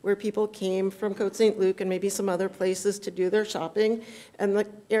where people came from Côte Saint-Luc and maybe some other places to do their shopping, and the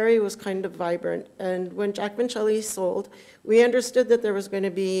area was kind of vibrant. And when Jack Vincelli sold, we understood that there was going to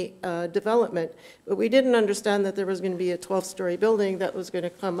be development, but we didn't understand that there was going to be a 12-story building that was going to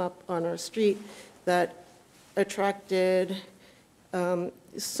come up on our street that attracted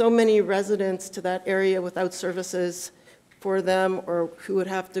so many residents to that area without services for them, or who would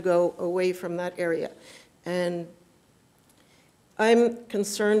have to go away from that area. And I'm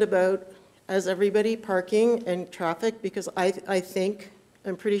concerned about, as everybody, parking and traffic, because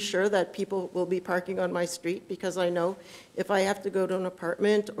I'm pretty sure that people will be parking on my street, because I know if I have to go to an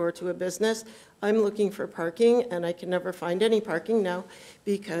apartment or to a business, I'm looking for parking, and I can never find any parking now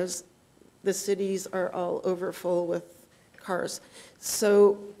because the cities are all overfull with cars.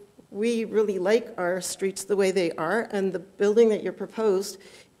 So we really like our streets the way they are, and the building that you're proposed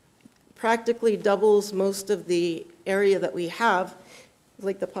practically doubles most of the area that we have,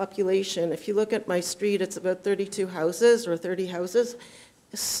 like the population. If you look at my street, it's about 32 houses or 30 houses.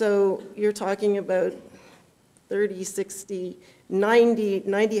 So you're talking about 30, 60,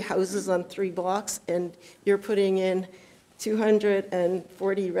 90 houses on 3 blocks, and you're putting in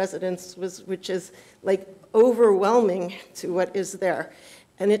 240 residents, which is like overwhelming to what is there.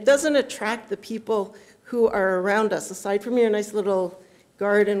 And it doesn't attract the people who are around us, aside from your nice little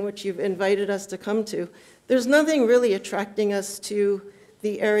garden, which you've invited us to come to. There's nothing really attracting us to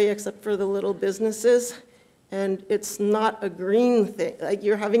the area except for the little businesses. And it's not a green thing. Like,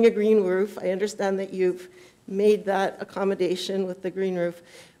 you're having a green roof. I understand that you've made that accommodation with the green roof,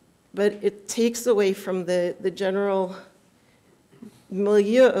 but it takes away from the general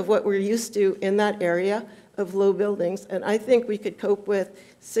milieu of what we're used to in that area of low buildings. And I think we could cope with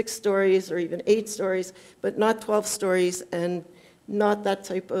 6 stories or even 8 stories, but not 12 stories and not that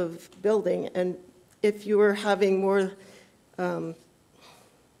type of building. And if you were having more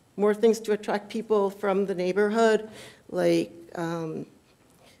things to attract people from the neighborhood, like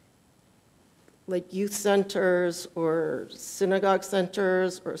youth centers or synagogue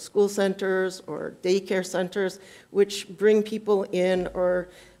centers or school centers or daycare centers, which bring people in, or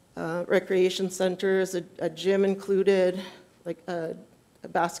recreation centers, a gym included, like a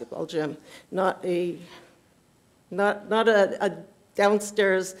basketball gym, not a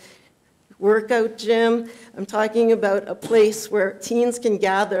downstairs workout gym. I'm talking about a place where teens can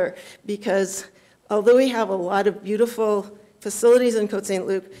gather, because although we have a lot of beautiful facilities in Côte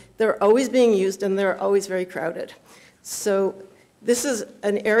Saint-Luc, they're always being used and they're always very crowded. So this is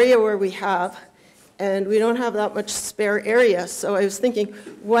an area where we have, and we don't have that much spare area. So I was thinking,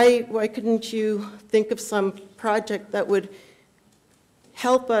 why couldn't you think of some project that would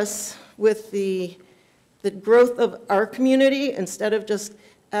help us with the growth of our community instead of just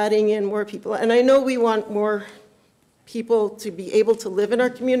adding in more people? And I know we want more people to be able to live in our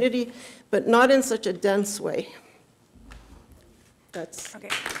community, but not in such a dense way. That's okay.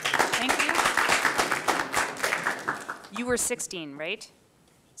 Thank you. You were 16, right?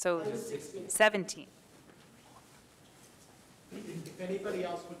 So 17. If anybody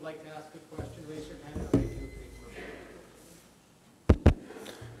else would like to ask a question, raise your hand.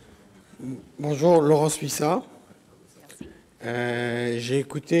 Bonjour, Laurent Suissa. J'ai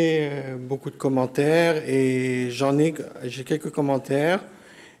écouté beaucoup de commentaires et j'ai quelques commentaires,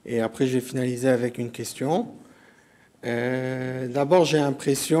 et après je vais finaliser avec une question. D'abord, j'ai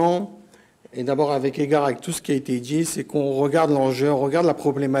l'impression, et d'abord avec égard avec tout ce qui a été dit, c'est qu'on regarde l'enjeu, on regarde la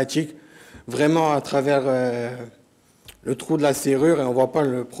problématique vraiment à travers le trou de la serrure, et on ne voit pas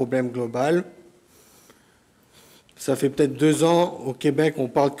le problème global. Ça fait peut-être 2 ans au Québec, on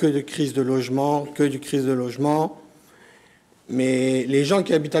parle que de crise de logement, mais les gens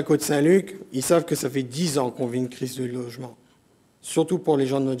qui habitent à Côte Saint-Luc, ils savent que ça fait 10 ans qu'on vit une crise de logement. Surtout pour les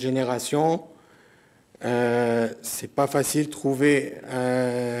gens de notre génération. C'est pas facile de trouver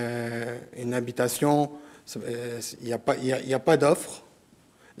une habitation. Il n'y a pas d'offre.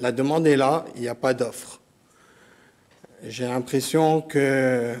 La demande est là, il n'y a pas d'offre. J'ai l'impression qu'on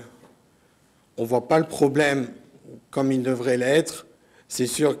ne voit pas le problème comme il devrait l'être. C'est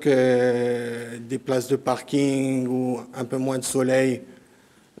sûr que des places de parking ou un peu moins de soleil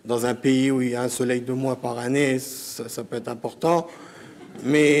dans un pays où il y a un soleil 2 mois par année, ça peut être important.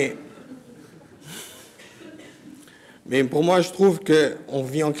 Mais pour moi, je trouve qu'on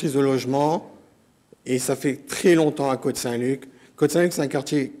vit en crise de logement, et ça fait très longtemps à Côte Saint-Luc. Côte Saint-Luc, c'est un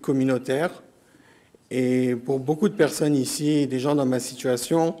quartier communautaire. Et pour beaucoup de personnes ici, des gens dans ma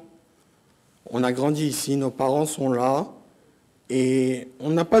situation, on a grandi ici, nos parents sont là, et on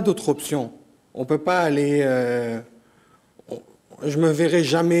n'a pas d'autre option. On ne peut pas aller... je ne me verrai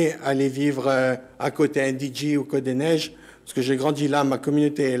jamais aller vivre à côté NDG ou Côte des Neiges, parce que j'ai grandi là, ma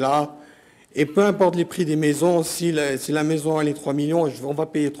communauté est là. Et peu importe les prix des maisons, si la maison elle est 3 millions, on va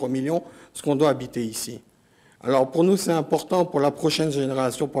payer 3 millions, parce qu'on doit habiter ici. Alors pour nous, c'est important, pour la prochaine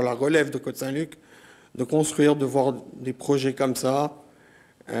génération, pour la relève de Côte Saint-Luc, de construire, de voir des projets comme ça.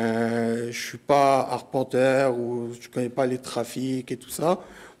 Je ne suis pas arpenteur, ou je ne connais pas les trafics et tout ça.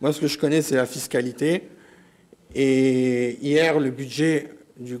 Moi, ce que je connais, c'est la fiscalité. Et hier, le budget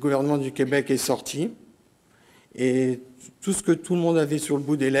du gouvernement du Québec est sorti. Et tout ce que tout le monde avait sur le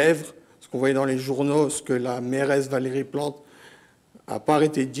bout des lèvres, ce qu'on voyait dans les journaux, ce que la mairesse Valérie Plante n'a pas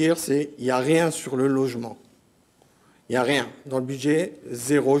arrêté de dire, c'est qu'il n'y a rien sur le logement. Il n'y a rien. Dans le budget,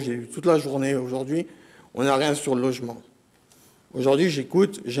 zéro. J'ai eu toute la journée aujourd'hui. On n'a rien sur le logement. Aujourd'hui,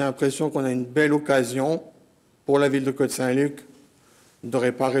 j'écoute, j'ai l'impression qu'on a une belle occasion pour la ville de Côte Saint-Luc de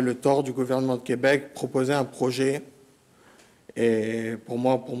réparer le tort du gouvernement de Québec, proposer un projet. Et pour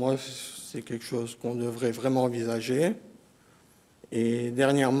moi, c'est quelque chose qu'on devrait vraiment envisager. Et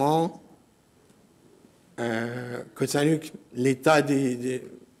dernièrement, Côte Saint-Luc, l'état des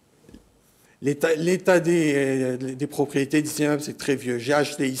propriétés d'ici, c'est très vieux. J'ai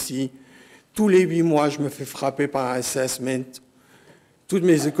acheté ici. Tous les 8 mois, je me fais frapper par un assessment. Toutes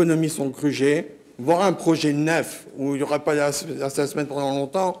mes économies sont grugées. Voir un projet neuf où il n'y aura pas d'assessment pendant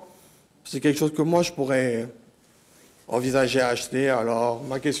longtemps, c'est quelque chose que moi, je pourrais envisager à acheter. Alors,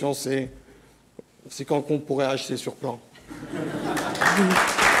 ma question, c'est quand qu'on pourrait acheter sur plan.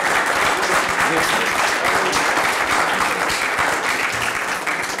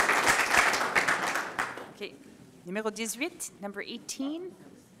 OK. Numéro 18, number 18.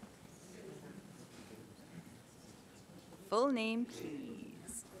 Full name, please.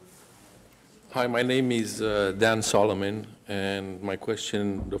 Hi, my name is Dan Solomon, and my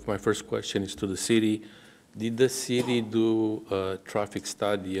first question is to the city. Did the city do a traffic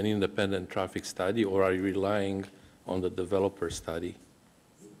study, an independent traffic study, or are you relying on the developer study?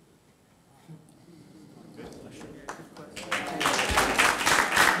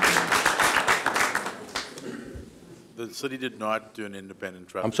 The city did not do an independent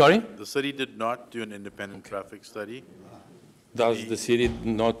traffic. I'm sorry? The city did not do an independent traffic study. Does the city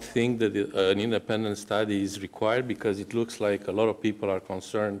not think that an independent study is required? Because it looks like a lot of people are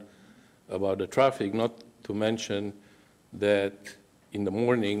concerned about the traffic, not to mention that in the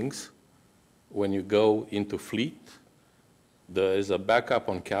mornings, when you go into Fleet, there is a backup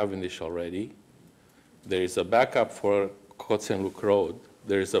on Cavendish already. There is a backup for Côte Saint-Luc Road.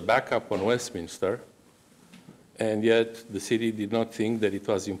 There is a backup on Westminster. And yet, the city did not think that it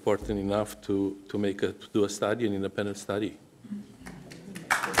was important enough to do a study, an independent study.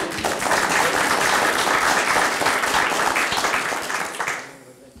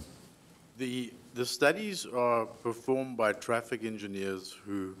 The studies are performed by traffic engineers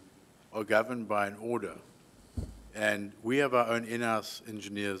who are governed by an order. And we have our own in-house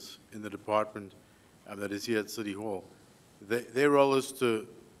engineers in the department that is here at City Hall. Their role is to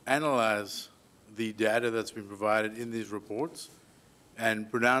analyze the data that's been provided in these reports and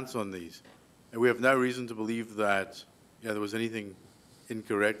pronounce on these. And we have no reason to believe that there was anything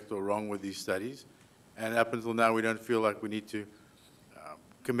incorrect or wrong with these studies. And up until now, we don't feel like we need to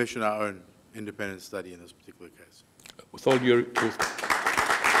commission our own independent study in this particular case. With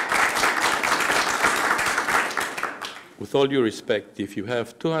all due respect, if you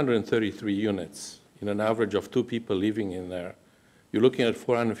have 233 units in an average of 2 people living in there, you're looking at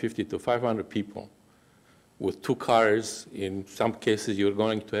 450 to 500 people with 2 cars. In some cases, you're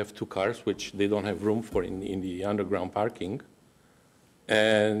going to have 2 cars, which they don't have room for in the underground parking.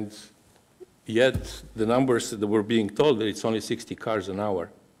 And yet, the numbers that we're being told that it's only 60 cars an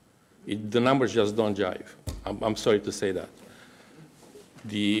hour. The numbers just don't jive. I'm sorry to say that.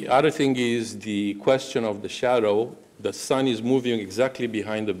 The other thing is the question of the shadow. The sun is moving exactly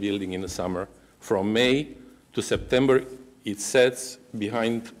behind the building in the summer. From May to September, it sets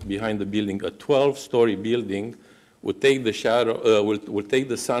behind the building. A 12-story building would take the shadow, will take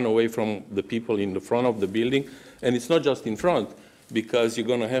the sun away from the people in the front of the building. And it's not just in front, because you're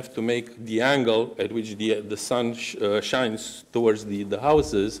going to have to make the angle at which the sun shines towards the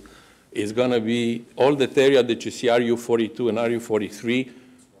houses is going to be all that area that you see RU42 and RU43.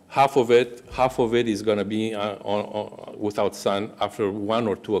 Half of it is going to be without sun after 1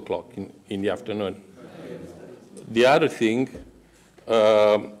 or 2 o'clock in the afternoon. The other thing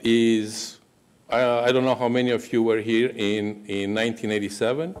is, I don't know how many of you were here in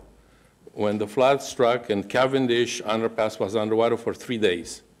 1987 when the flood struck and Cavendish underpass was underwater for 3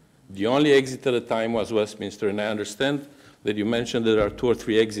 days. The only exit at the time was Westminster, and I understand that you mentioned that there are 2 or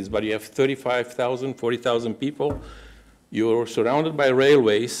 3 exits, but you have 35,000, 40,000 people. You're surrounded by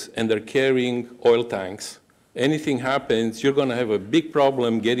railways, and they're carrying oil tanks. Anything happens, you're going to have a big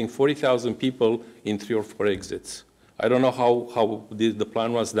problem getting 40,000 people in 3 or 4 exits. I don't know how the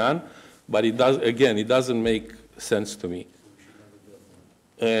plan was done, but it does. Again, it doesn't make sense to me.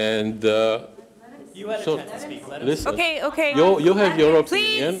 And you had a chance to speak. Listen, Okay. You have your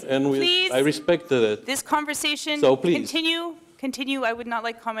opinion, Please, and I respected it. This conversation, So please. continue. I would not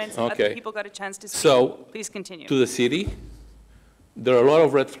like comments. Okay. Other people got a chance to speak. So, please continue. To the city, there are a lot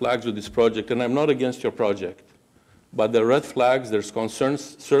of red flags with this project, and I'm not against your project. But the red flags, there's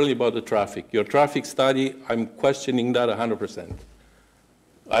concerns certainly about the traffic. Your traffic study, I'm questioning that 100%.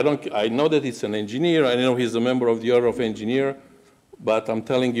 I know that it's an engineer, I know he's a member of the Order of Engineer, but I'm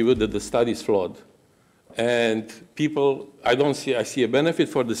telling you that the study is flawed. And people, I see a benefit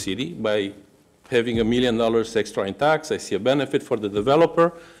for the city by having $1 million extra in tax. I see a benefit for the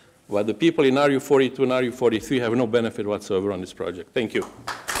developer, but the people in RU42 and RU43 have no benefit whatsoever on this project. Thank you.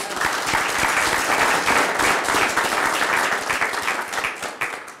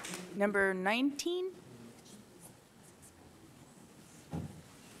 Number 19.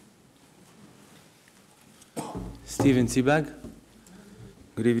 Steven Seabag.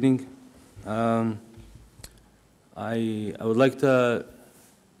 Good evening. I would like to,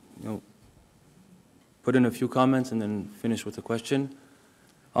 put in a few comments and then finish with a question.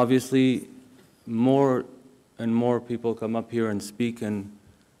 Obviously, more and more people come up here and speak, and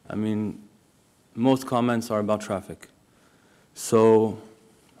I mean, most comments are about traffic. So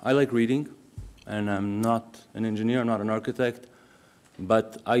I like reading, and I'm not an engineer, I'm not an architect,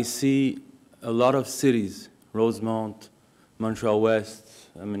 but I see a lot of cities, Rosemont, Montreal West,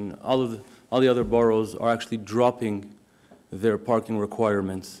 I mean, all the other boroughs are actually dropping their parking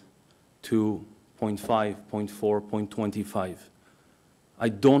requirements to 0.5, 0.4, 0.25. I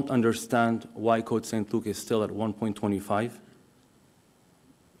don't understand why Côte Saint-Luc is still at 1.25.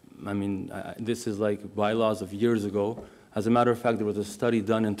 I mean, this is like bylaws of years ago. As a matter of fact, there was a study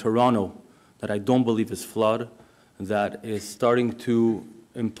done in Toronto that I don't believe is flawed, that is starting to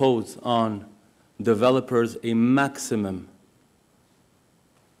impose on developers a maximum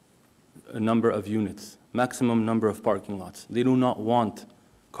number of units, maximum number of parking lots. They do not want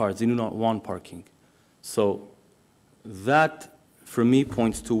cars, they do not want parking. So that, for me,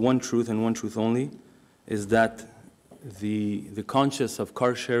 points to one truth and one truth only, is that the conscience of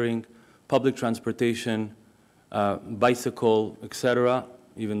car sharing, public transportation, bicycle, etc.,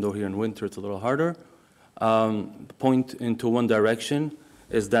 even though here in winter it's a little harder, point into one direction,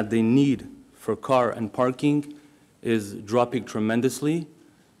 is that the need for car and parking is dropping tremendously,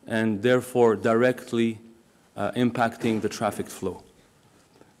 and therefore directly impacting the traffic flow.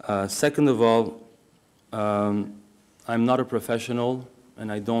 Second of all, I'm not a professional,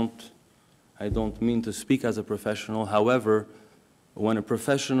 and I don't mean to speak as a professional. However, when a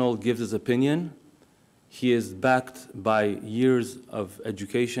professional gives his opinion, he is backed by years of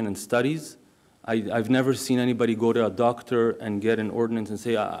education and studies. I've never seen anybody go to a doctor and get an ordinance and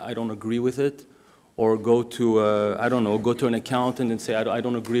say, I don't agree with it, or go to, I don't know, go to an accountant and say, I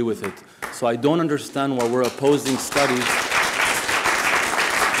don't agree with it. So I don't understand why we're opposing studies.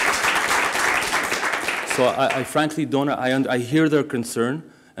 So I frankly don't, I hear their concern,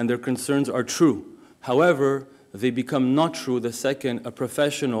 and their concerns are true. However, they become not true the second a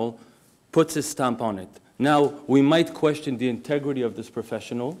professional puts his stamp on it. Now, we might question the integrity of this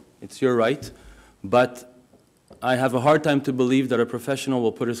professional, it's your right, but I have a hard time to believe that a professional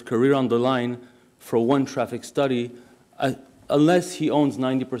will put his career on the line for one traffic study, unless he owns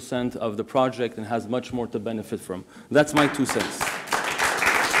 90% of the project and has much more to benefit from. That's my 2 cents.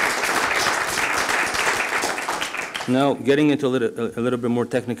 Now, getting into a little bit more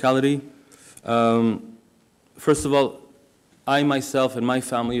technicality. First of all, I myself and my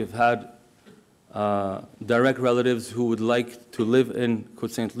family have had direct relatives who would like to live in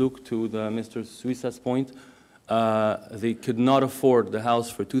Côte Saint-Luc, to Mr. Suissa's point. They could not afford the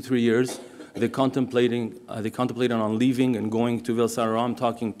house for 2-3 years. They contemplated on leaving and going to Ville-Saint-Laurent. I'm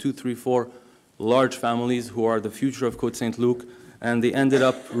talking 2, 3, 4 large families who are the future of Côte Saint-Luc, and they ended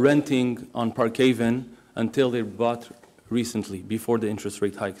up renting on Parkhaven until they bought recently, before the interest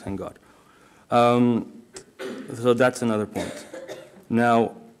rate hike, thank God. So that's another point.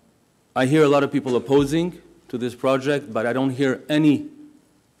 Now, I hear a lot of people opposing to this project, but I don't hear any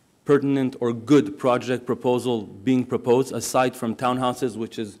pertinent or good project proposal being proposed, aside from townhouses,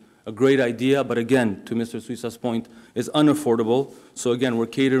 which is a great idea, but again, to Mr. Suissa's point, is unaffordable. So again, we're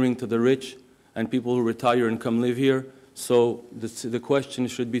catering to the rich and people who retire and come live here. So the question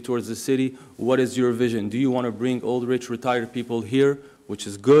should be towards the city, what is your vision? Do you want to bring old, rich, retired people here, which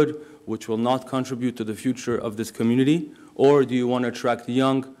is good, which will not contribute to the future of this community? Or do you want to attract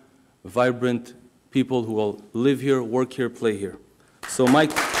young, vibrant people who will live here, work here, play here? So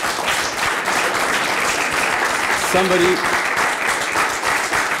Mike,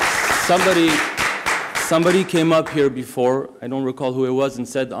 somebody came up here before, I don't recall who it was, and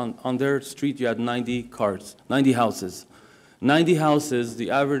said on their street you had 90 cars, 90 houses. 90 houses,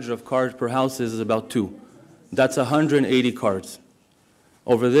 the average of cars per house is about 2. That's 180 cars.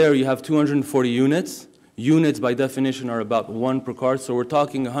 Over there you have 240 units. Units by definition are about 1 per car, so we're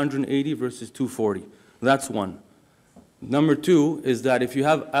talking 180 versus 240. That's one. Number two is that if you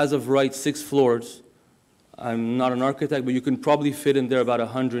have, as of right, 6 floors, I'm not an architect, but you can probably fit in there about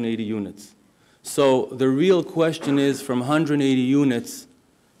 180 units. So the real question is, from 180 units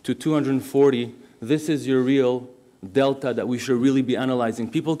to 240, this is your real delta that we should really be analyzing.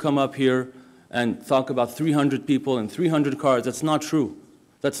 People come up here and talk about 300 people and 300 cars. That's not true.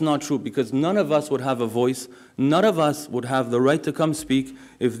 That's not true, because none of us would have a voice. None of us would have the right to come speak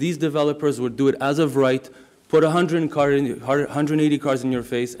if these developers would do it as of right, put 180 cars in your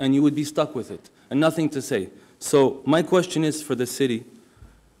face, and you would be stuck with it and nothing to say. So my question is for the city,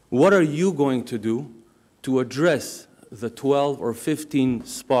 what are you going to do to address the 12 or 15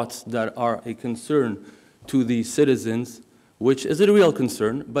 spots that are a concern to the citizens, which is a real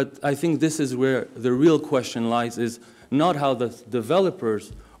concern, but I think this is where the real question lies, is not how the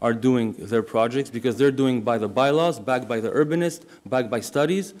developers are doing their projects, because they're doing by the bylaws, backed by the urbanist, backed by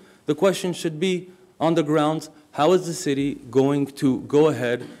studies. The question should be, on the ground, how is the city going to go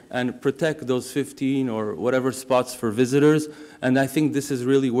ahead and protect those 15 or whatever spots for visitors? And I think this is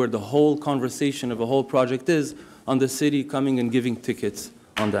really where the whole conversation of a whole project is, on the city coming and giving tickets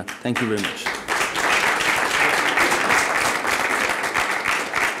on that. Thank you very much.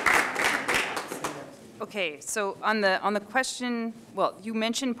 Okay, so on the question, well, you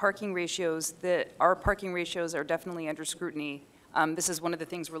mentioned parking ratios. Our parking ratios are definitely under scrutiny. This is one of the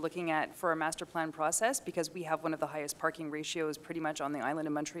things we're looking at for our master plan process, because we have one of the highest parking ratios pretty much on the island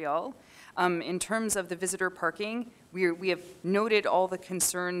of Montreal. In terms of the visitor parking, we have noted all the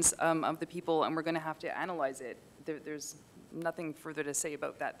concerns of the people, and we're going to have to analyze it. There's nothing further to say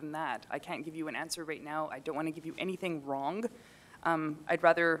about that than that. I can't give you an answer right now. I don't want to give you anything wrong. I'd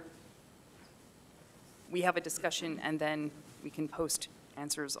rather we have a discussion, and then we can post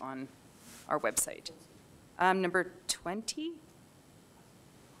answers on our website. Number 20?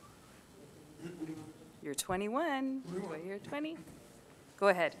 You're 21. Do I hear 20? Go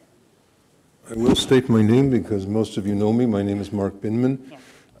ahead. I will state my name because most of you know me. My name is Mark Binman. Yeah.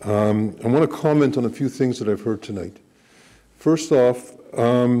 I want to comment on a few things that I've heard tonight. First off,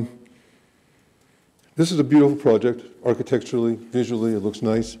 this is a beautiful project, architecturally, visually, it looks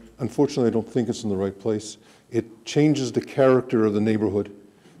nice. Unfortunately, I don't think it's in the right place. It changes the character of the neighborhood.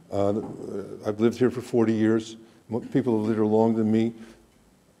 I've lived here for 40 years. People have lived here longer than me.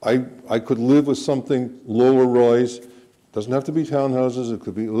 I could live with something lower rise. Doesn't have to be townhouses, it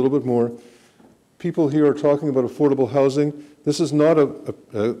could be a little bit more. People here are talking about affordable housing. This is not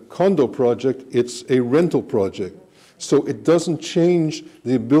a condo project, it's a rental project. So it doesn't change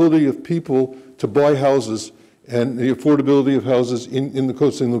the ability of people to buy houses and the affordability of houses in the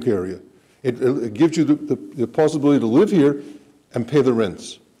Côte Saint-Luc area. It gives you the possibility to live here and pay the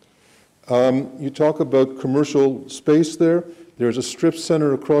rents. You talk about commercial space there. There's a strip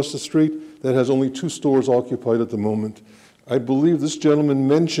center across the street that has only 2 stores occupied at the moment. I believe this gentleman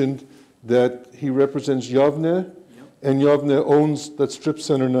mentioned that he represents Yavne, and Yavne owns that strip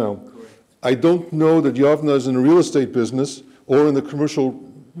center now. Correct. I don't know that Yavne is in the real estate business or in the commercial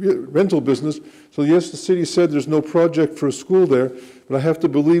rental business. So yes, the city said there's no project for a school there, but I have to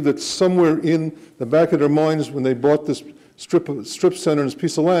believe that somewhere in the back of their minds when they bought this strip center and this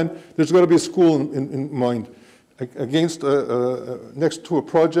piece of land, there's got to be a school in mind. Against next to a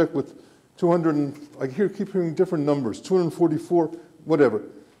project with 200, and I keep hearing different numbers, 244, whatever.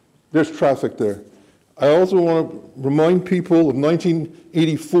 There's traffic there. I also want to remind people of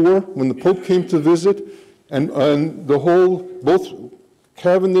 1984 when the Pope came to visit, and the whole, both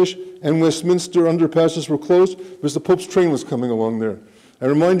Cavendish and Westminster underpasses were closed because the Pope's train was coming along there. I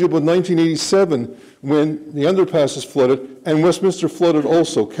remind you about 1987 when the underpasses flooded and Westminster flooded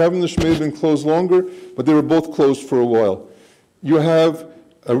also. Cavendish may have been closed longer, but they were both closed for a while. You have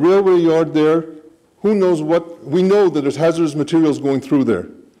a railway yard there. Who knows what? We know that there's hazardous materials going through there.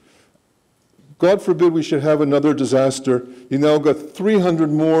 God forbid we should have another disaster. You now got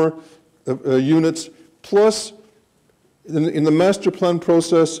 300 more units, plus in the master plan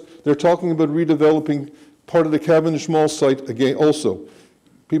process, they're talking about redeveloping part of the Cavendish Mall site again also.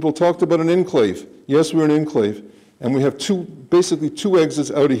 People talked about an enclave. Yes, we're an enclave, and we have basically two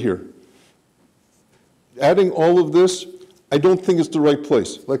exits out of here. Adding all of this, I don't think it's the right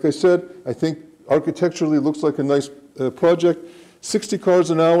place. Like I said, I think architecturally it looks like a nice project. 60 cars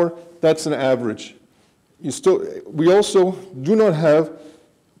an hour, that's an average. We also do not have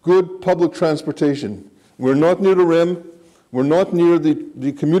good public transportation. We're not near the REM. We're not near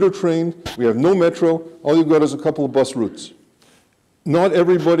the commuter train. We have no metro. All you've got is a couple of bus routes. Not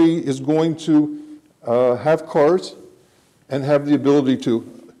everybody is going to have cars and have the ability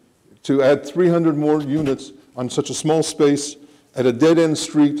to add 300 more units on such a small space at a dead-end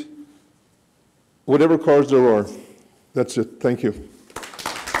street, whatever cars there are. That's it. Thank you.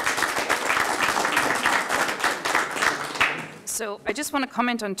 So I just want to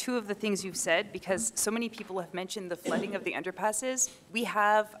comment on two of the things you've said, because so many people have mentioned the flooding of the underpasses. We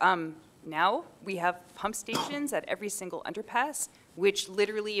have now, we have pump stations at every single underpass, which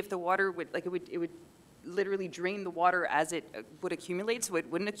literally, if the water would, like it would literally drain the water as it would accumulate, so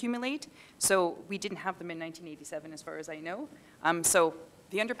it wouldn't accumulate. So we didn't have them in 1987, as far as I know. So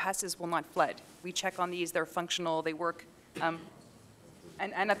the underpasses will not flood. We check on these, they're functional, they work.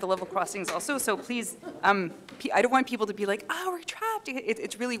 And at the level crossings also, so please, I don't want people to be like, oh, we're trapped.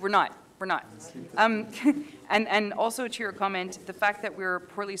 It's really, we're not. And also to your comment, the fact that we're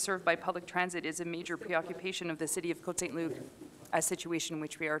poorly served by public transit is a major preoccupation of the city of Côte Saint-Luc, a situation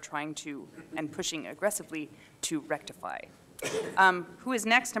which we are trying to, and pushing aggressively, to rectify. Who is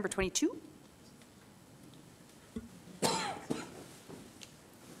next, number 22?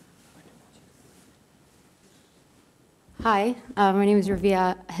 Hi, my name is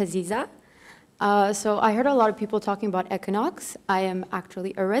Ravia Haziza. So I heard a lot of people talking about Equinox. I am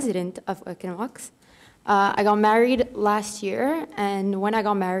actually a resident of Equinox. I got married last year, and when I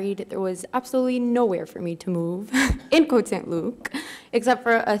got married, there was absolutely nowhere for me to move in Côte Saint-Luc, except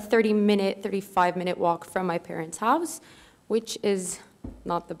for a 30-minute, 35-minute walk from my parents' house, which is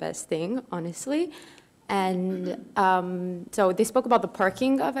not the best thing, honestly. And so they spoke about the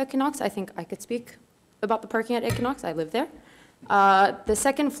parking of Equinox. I think I could speak about the parking at Equinox. I live there. The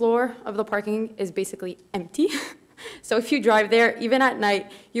second floor of the parking is basically empty. So if you drive there, even at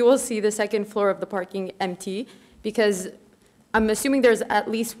night, you will see the second floor of the parking empty, because I'm assuming there's at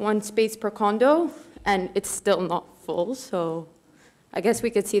least one space per condo, and it's still not full. So I guess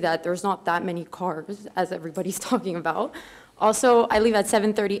we could see that there's not that many cars, as everybody's talking about. Also, I leave at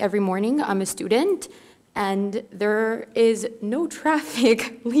 7:30 every morning. I'm a student. And there is no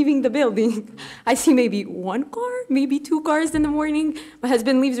traffic leaving the building. I see maybe one car, maybe two cars in the morning. My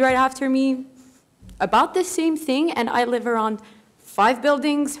husband leaves right after me. About the same thing, and I live around 5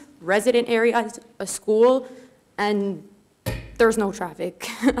 buildings, resident areas, a school, and there's no traffic.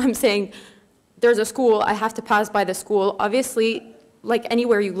 I'm saying there's a school, I have to pass by the school. Obviously, like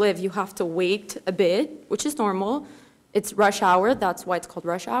anywhere you live, you have to wait a bit, which is normal. It's rush hour, that's why it's called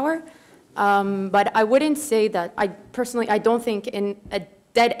rush hour. But I wouldn't say that, I don't think in a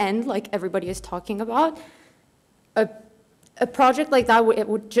dead end, like everybody is talking about, a project like that, it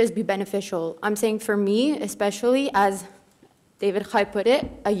would just be beneficial. I'm saying for me, especially as David Khai put it,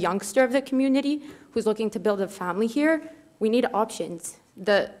 a youngster of the community who's looking to build a family here, we need options.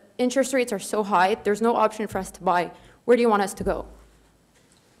 The interest rates are so high, there's no option for us to buy. Where do you want us to go?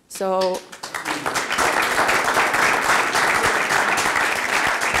 So,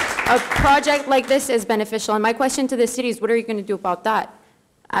 a project like this is beneficial, and my question to the city is, what are you going to do about that?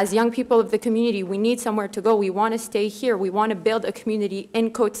 As young people of the community, we need somewhere to go. We want to stay here. We want to build a community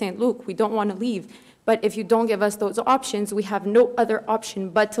in Côte Saint-Luc. We don't want to leave. But if you don't give us those options, we have no other option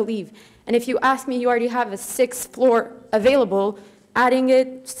but to leave. And if you ask me, you already have a 6th floor available. Adding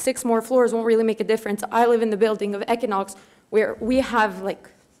it, 6 more floors won't really make a difference. I live in the building of Equinox, where we have like,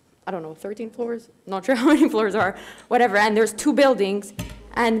 I don't know, 13 floors? Not sure how many floors are, whatever. And there's 2 buildings.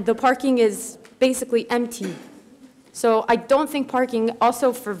 And the parking is basically empty. So I don't think parking,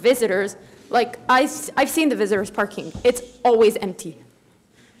 also for visitors, like I've seen the visitors parking, it's always empty.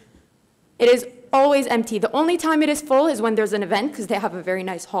 It is always empty. The only time it is full is when there's an event, because they have a very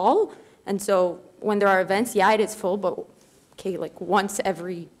nice hall. And so when there are events, yeah, it is full, but okay, like once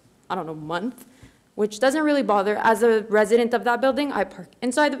every, I don't know, month, which doesn't really bother. As a resident of that building, I park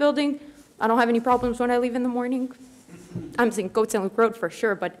inside the building. I don't have any problems when I leave in the morning. I'm saying Côte Saint-Luc Road for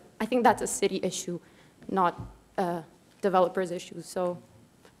sure, but I think that's a city issue, not a developer's issue. So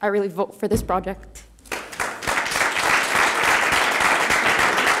I really vote for this project.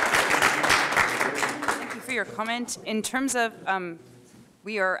 Thank you for your comment. In terms of,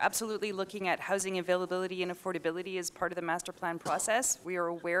 we are absolutely looking at housing availability and affordability as part of the master plan process. We are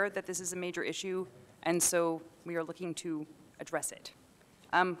aware that this is a major issue, and so we are looking to address it.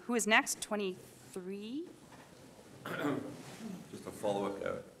 Who is next? 23? Just a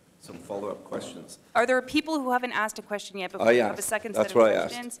follow-up, some follow-up questions. Are there people who haven't asked a question yet before we have a second set of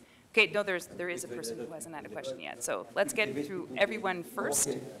questions? Okay, no, there is a person who hasn't had a question yet. So let's get through everyone first.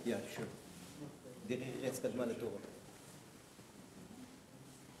 Yeah, sure.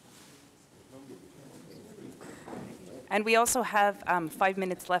 And we also have 5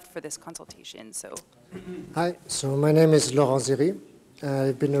 minutes left for this consultation, so. Hi, so my name is Laurent Zeri.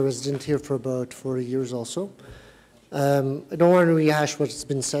 I've been a resident here for about 40 years also. I don't want to rehash what's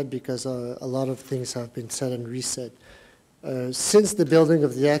been said because a lot of things have been said and resaid. Since the building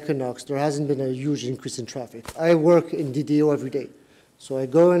of the Equinox, there hasn't been a huge increase in traffic. I work in Vidéo every day. So I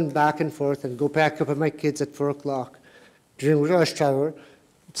go in back and forth and go back up with my kids at 4 o'clock during rush hour.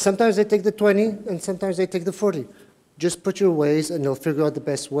 Sometimes I take the 20 and sometimes I take the 40. Just put your ways and you'll figure out the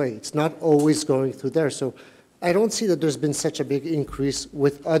best way. It's not always going through there. So I don't see that there's been such a big increase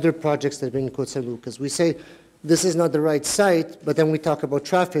with other projects that have been in Côte Saint-Luc, because we say this is not the right site, but then we talk about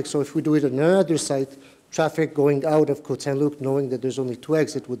traffic. So if we do it on another site, traffic going out of Côte Saint-Luc, knowing that there's only 2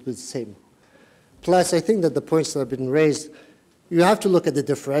 exits, would be the same. Plus, I think that the points that have been raised, you have to look at the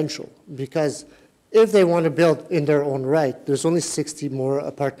differential, because if they want to build in their own right, there's only 60 more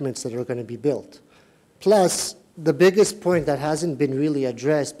apartments that are going to be built. Plus, the biggest point that hasn't been really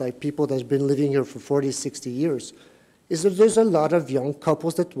addressed by people that have been living here for 40, 60 years is that there's a lot of young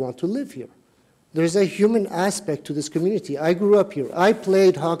couples that want to live here. There's a human aspect to this community. I grew up here. I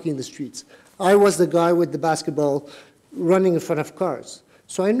played hockey in the streets. I was the guy with the basketball running in front of cars.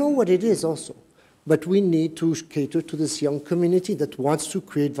 So I know what it is also. But we need to cater to this young community that wants to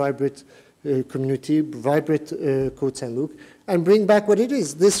create vibrant community, vibrant Côte Saint-Luc, and bring back what it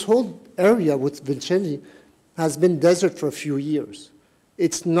is. This whole area with Vincennes has been desert for a few years.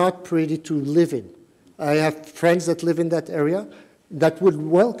 It's not pretty to live in. I have friends that live in that area that would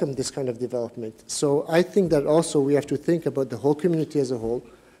welcome this kind of development. So I think that also we have to think about the whole community as a whole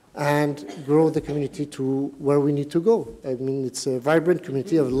and grow the community to where we need to go. I mean, it's a vibrant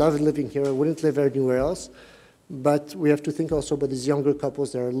community. I love living here. I wouldn't live anywhere else. But we have to think also about these younger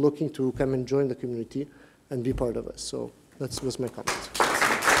couples that are looking to come and join the community and be part of us. So that was my comment.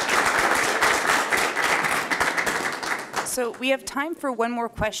 So we have time for one more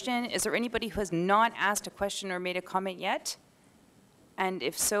question. Is there anybody who has not asked a question or made a comment yet? And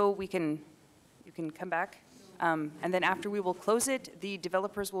if so, you can come back. And then after we will close it, the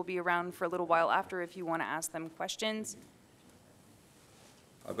developers will be around for a little while after if you want to ask them questions.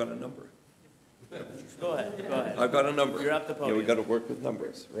 I've got a number. Go ahead, go ahead. I've got a number. You're at the podium. Yeah, we got to work with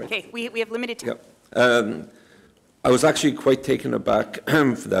numbers, right? Okay, we have limited time. Yep. I was actually quite taken aback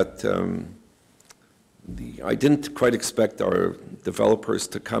that I didn't quite expect our developers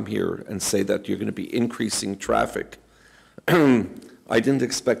to come here and say that you're going to be increasing traffic. I didn't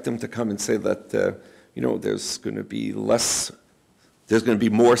expect them to come and say that you know, there's going to be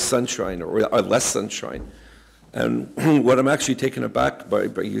more sunshine or less sunshine. And what I'm actually taken aback by,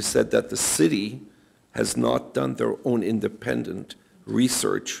 you said that the city has not done their own independent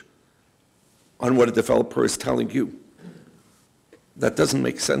research on what a developer is telling you. That doesn't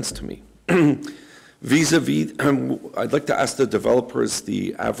make sense to me. Vis-a-vis, I'd like to ask the developers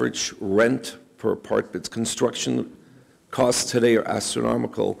the average rent per apartment. Construction costs today are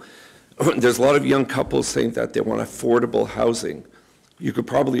astronomical. There's a lot of young couples saying that they want affordable housing. You could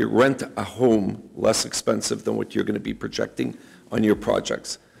probably rent a home less expensive than what you're going to be projecting on your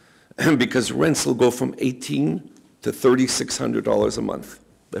projects. Because rents will go from $1,800 to $3,600 a month,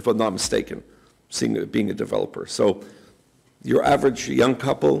 if I'm not mistaken, being a developer. So your average young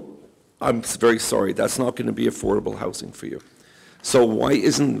couple, I'm very sorry, that's not going to be affordable housing for you. So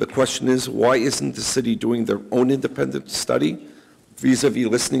the question is, why isn't the city doing their own independent study vis-a-vis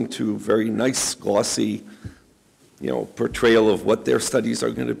listening to very nice, glossy, portrayal of what their studies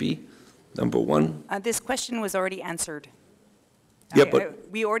are going to be? Number one. This question was already answered. Yeah, but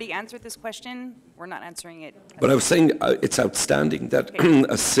we already answered this question. We're not answering it. But I was saying it's outstanding that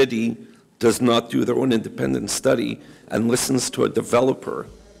a city does not do their own independent study and listens to a developer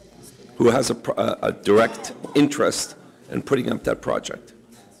who has a direct interest in putting up that project.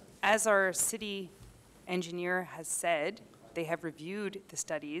 As our city engineer has said, they have reviewed the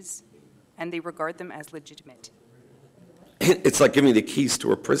studies and they regard them as legitimate. It's like giving the keys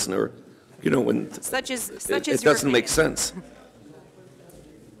to a prisoner, when it doesn't make sense.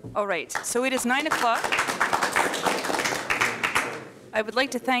 All right, so it is 9 o'clock. I would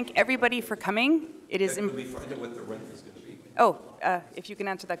like to thank everybody for coming. It is. Can we find out what the rent is going to be? Oh, if you can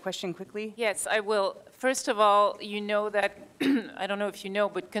answer that question quickly. Yes, I will. First of all, you know that, I don't know if you know,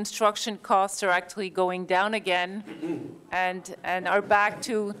 but construction costs are actually going down again and are back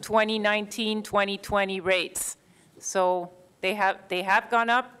to 2019, 2020 rates. So they have gone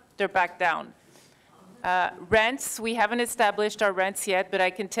up, they're back down. Rents, we haven't established our rents yet, but I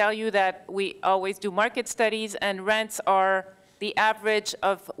can tell you that we always do market studies, and rents are the average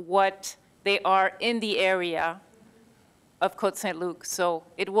of what they are in the area of Côte Saint-Luc. So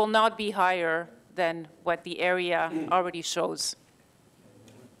it will not be higher than what the area already shows.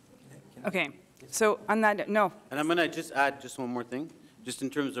 Okay, so on that, no. And I'm going to just add just one more thing, just in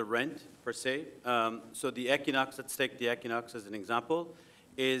terms of rent per se. So the Equinox, let's take the Equinox as an example.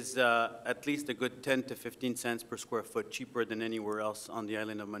 is at least a good 10 to 15 cents per square foot cheaper than anywhere else on the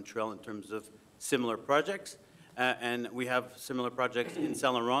island of Montreal in terms of similar projects. And we have similar projects in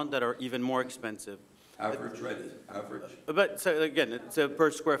Saint Laurent that are even more expensive. Average rent, average. But so again, it's per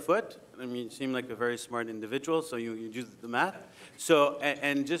square foot. I mean, you seem like a very smart individual, so you do the math. So,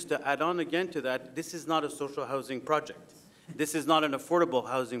 and just to add on again to that, this is not a social housing project. This is not an affordable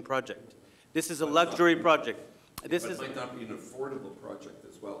housing project. This is a luxury project. This But it might not be an affordable project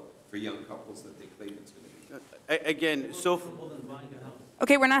as well for young couples that they claim it's going to be. Again, so.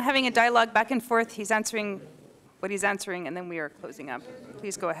 Okay, we're not having a dialogue back and forth. He's answering what he's answering, and then we are closing up.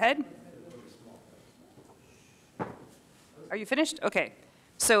 Please go ahead. Are you finished? Okay.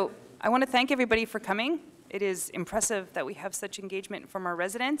 So I want to thank everybody for coming. It is impressive that we have such engagement from our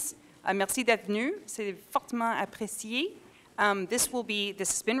residents. Merci d'être venu. C'est fortement apprécié. This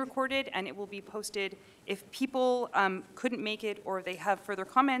has been recorded, and it will be posted. If people couldn't make it or they have further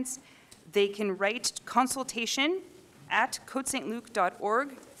comments, they can write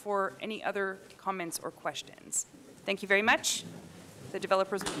consultation@cotesaintluc.org for any other comments or questions. Thank you very much. The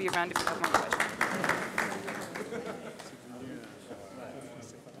developers will be around if you have more questions.